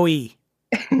money. No E.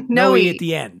 No E at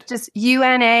the end. Just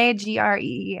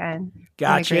UNAGREEN.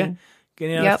 Gotcha.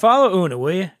 Follow Una,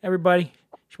 will you, everybody?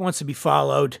 She wants to be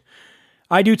followed.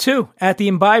 I do too. At the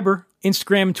Imbiber,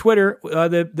 Instagram and Twitter.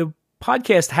 The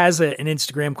podcast has an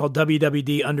Instagram called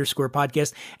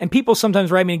WWD_podcast. And people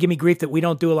sometimes write me and give me grief that we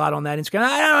don't do a lot on that Instagram.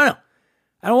 I don't know.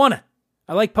 I don't want to.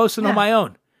 I like posting on my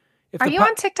own. Are you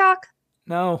on TikTok?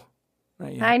 No.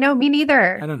 Not yet. I know, me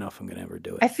neither. I don't know if I'm going to ever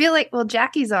do it. I feel like,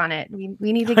 Jackie's on it. We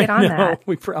need to get on that.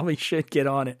 We probably should get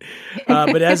on it.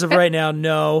 But as of right now,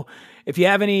 no. If you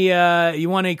have any, you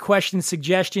want any questions,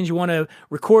 suggestions, you want to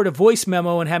record a voice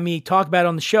memo and have me talk about it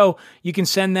on the show, you can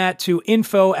send that to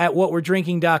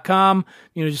info@whatwe'redrinking.com.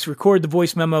 Just record the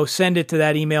voice memo, send it to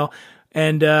that email,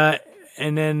 and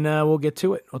then we'll get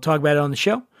to it. We'll talk about it on the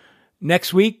show.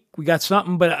 Next week, we got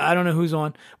something, but I don't know who's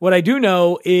on. What I do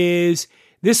know is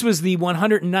this was the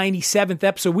 197th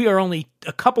episode. We are only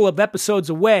a couple of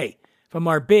episodes away from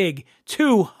our big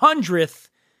 200th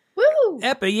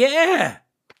epi. Yeah.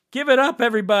 Give it up,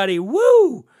 everybody.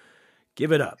 Woo!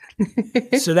 Give it up.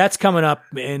 So that's coming up,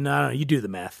 and I don't know, you do the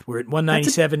math. We're at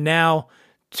 197 now,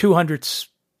 200's,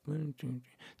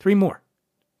 3 more.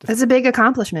 That's a big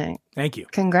accomplishment. Thank you.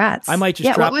 Congrats. I might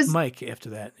just drop the mic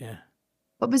after that, yeah.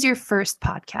 What was your first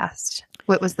podcast?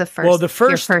 What was the first?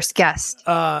 Your first guest.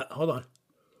 Hold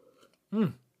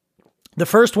on. The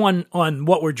first one on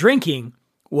What We're Drinking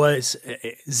was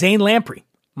Zane Lamprey.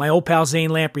 My old pal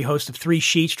Zane Lamprey, host of 3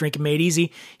 Sheets, Drinking Made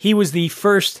Easy. He was the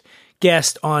first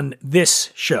guest on this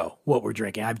show, What We're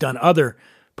Drinking. I've done other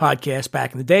podcasts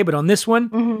back in the day, but on this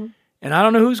one, and I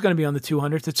don't know who's going to be on the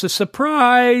 200th. It's a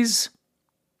surprise.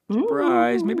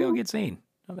 Surprise. Maybe I'll get Zane.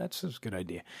 Oh, that's a good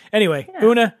idea. Anyway,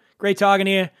 Una, great talking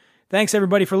to you. Thanks,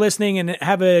 everybody, for listening, and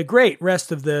have a great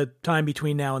rest of the time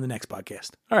between now and the next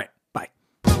podcast. All right, bye.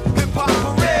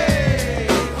 Hip-hop parade.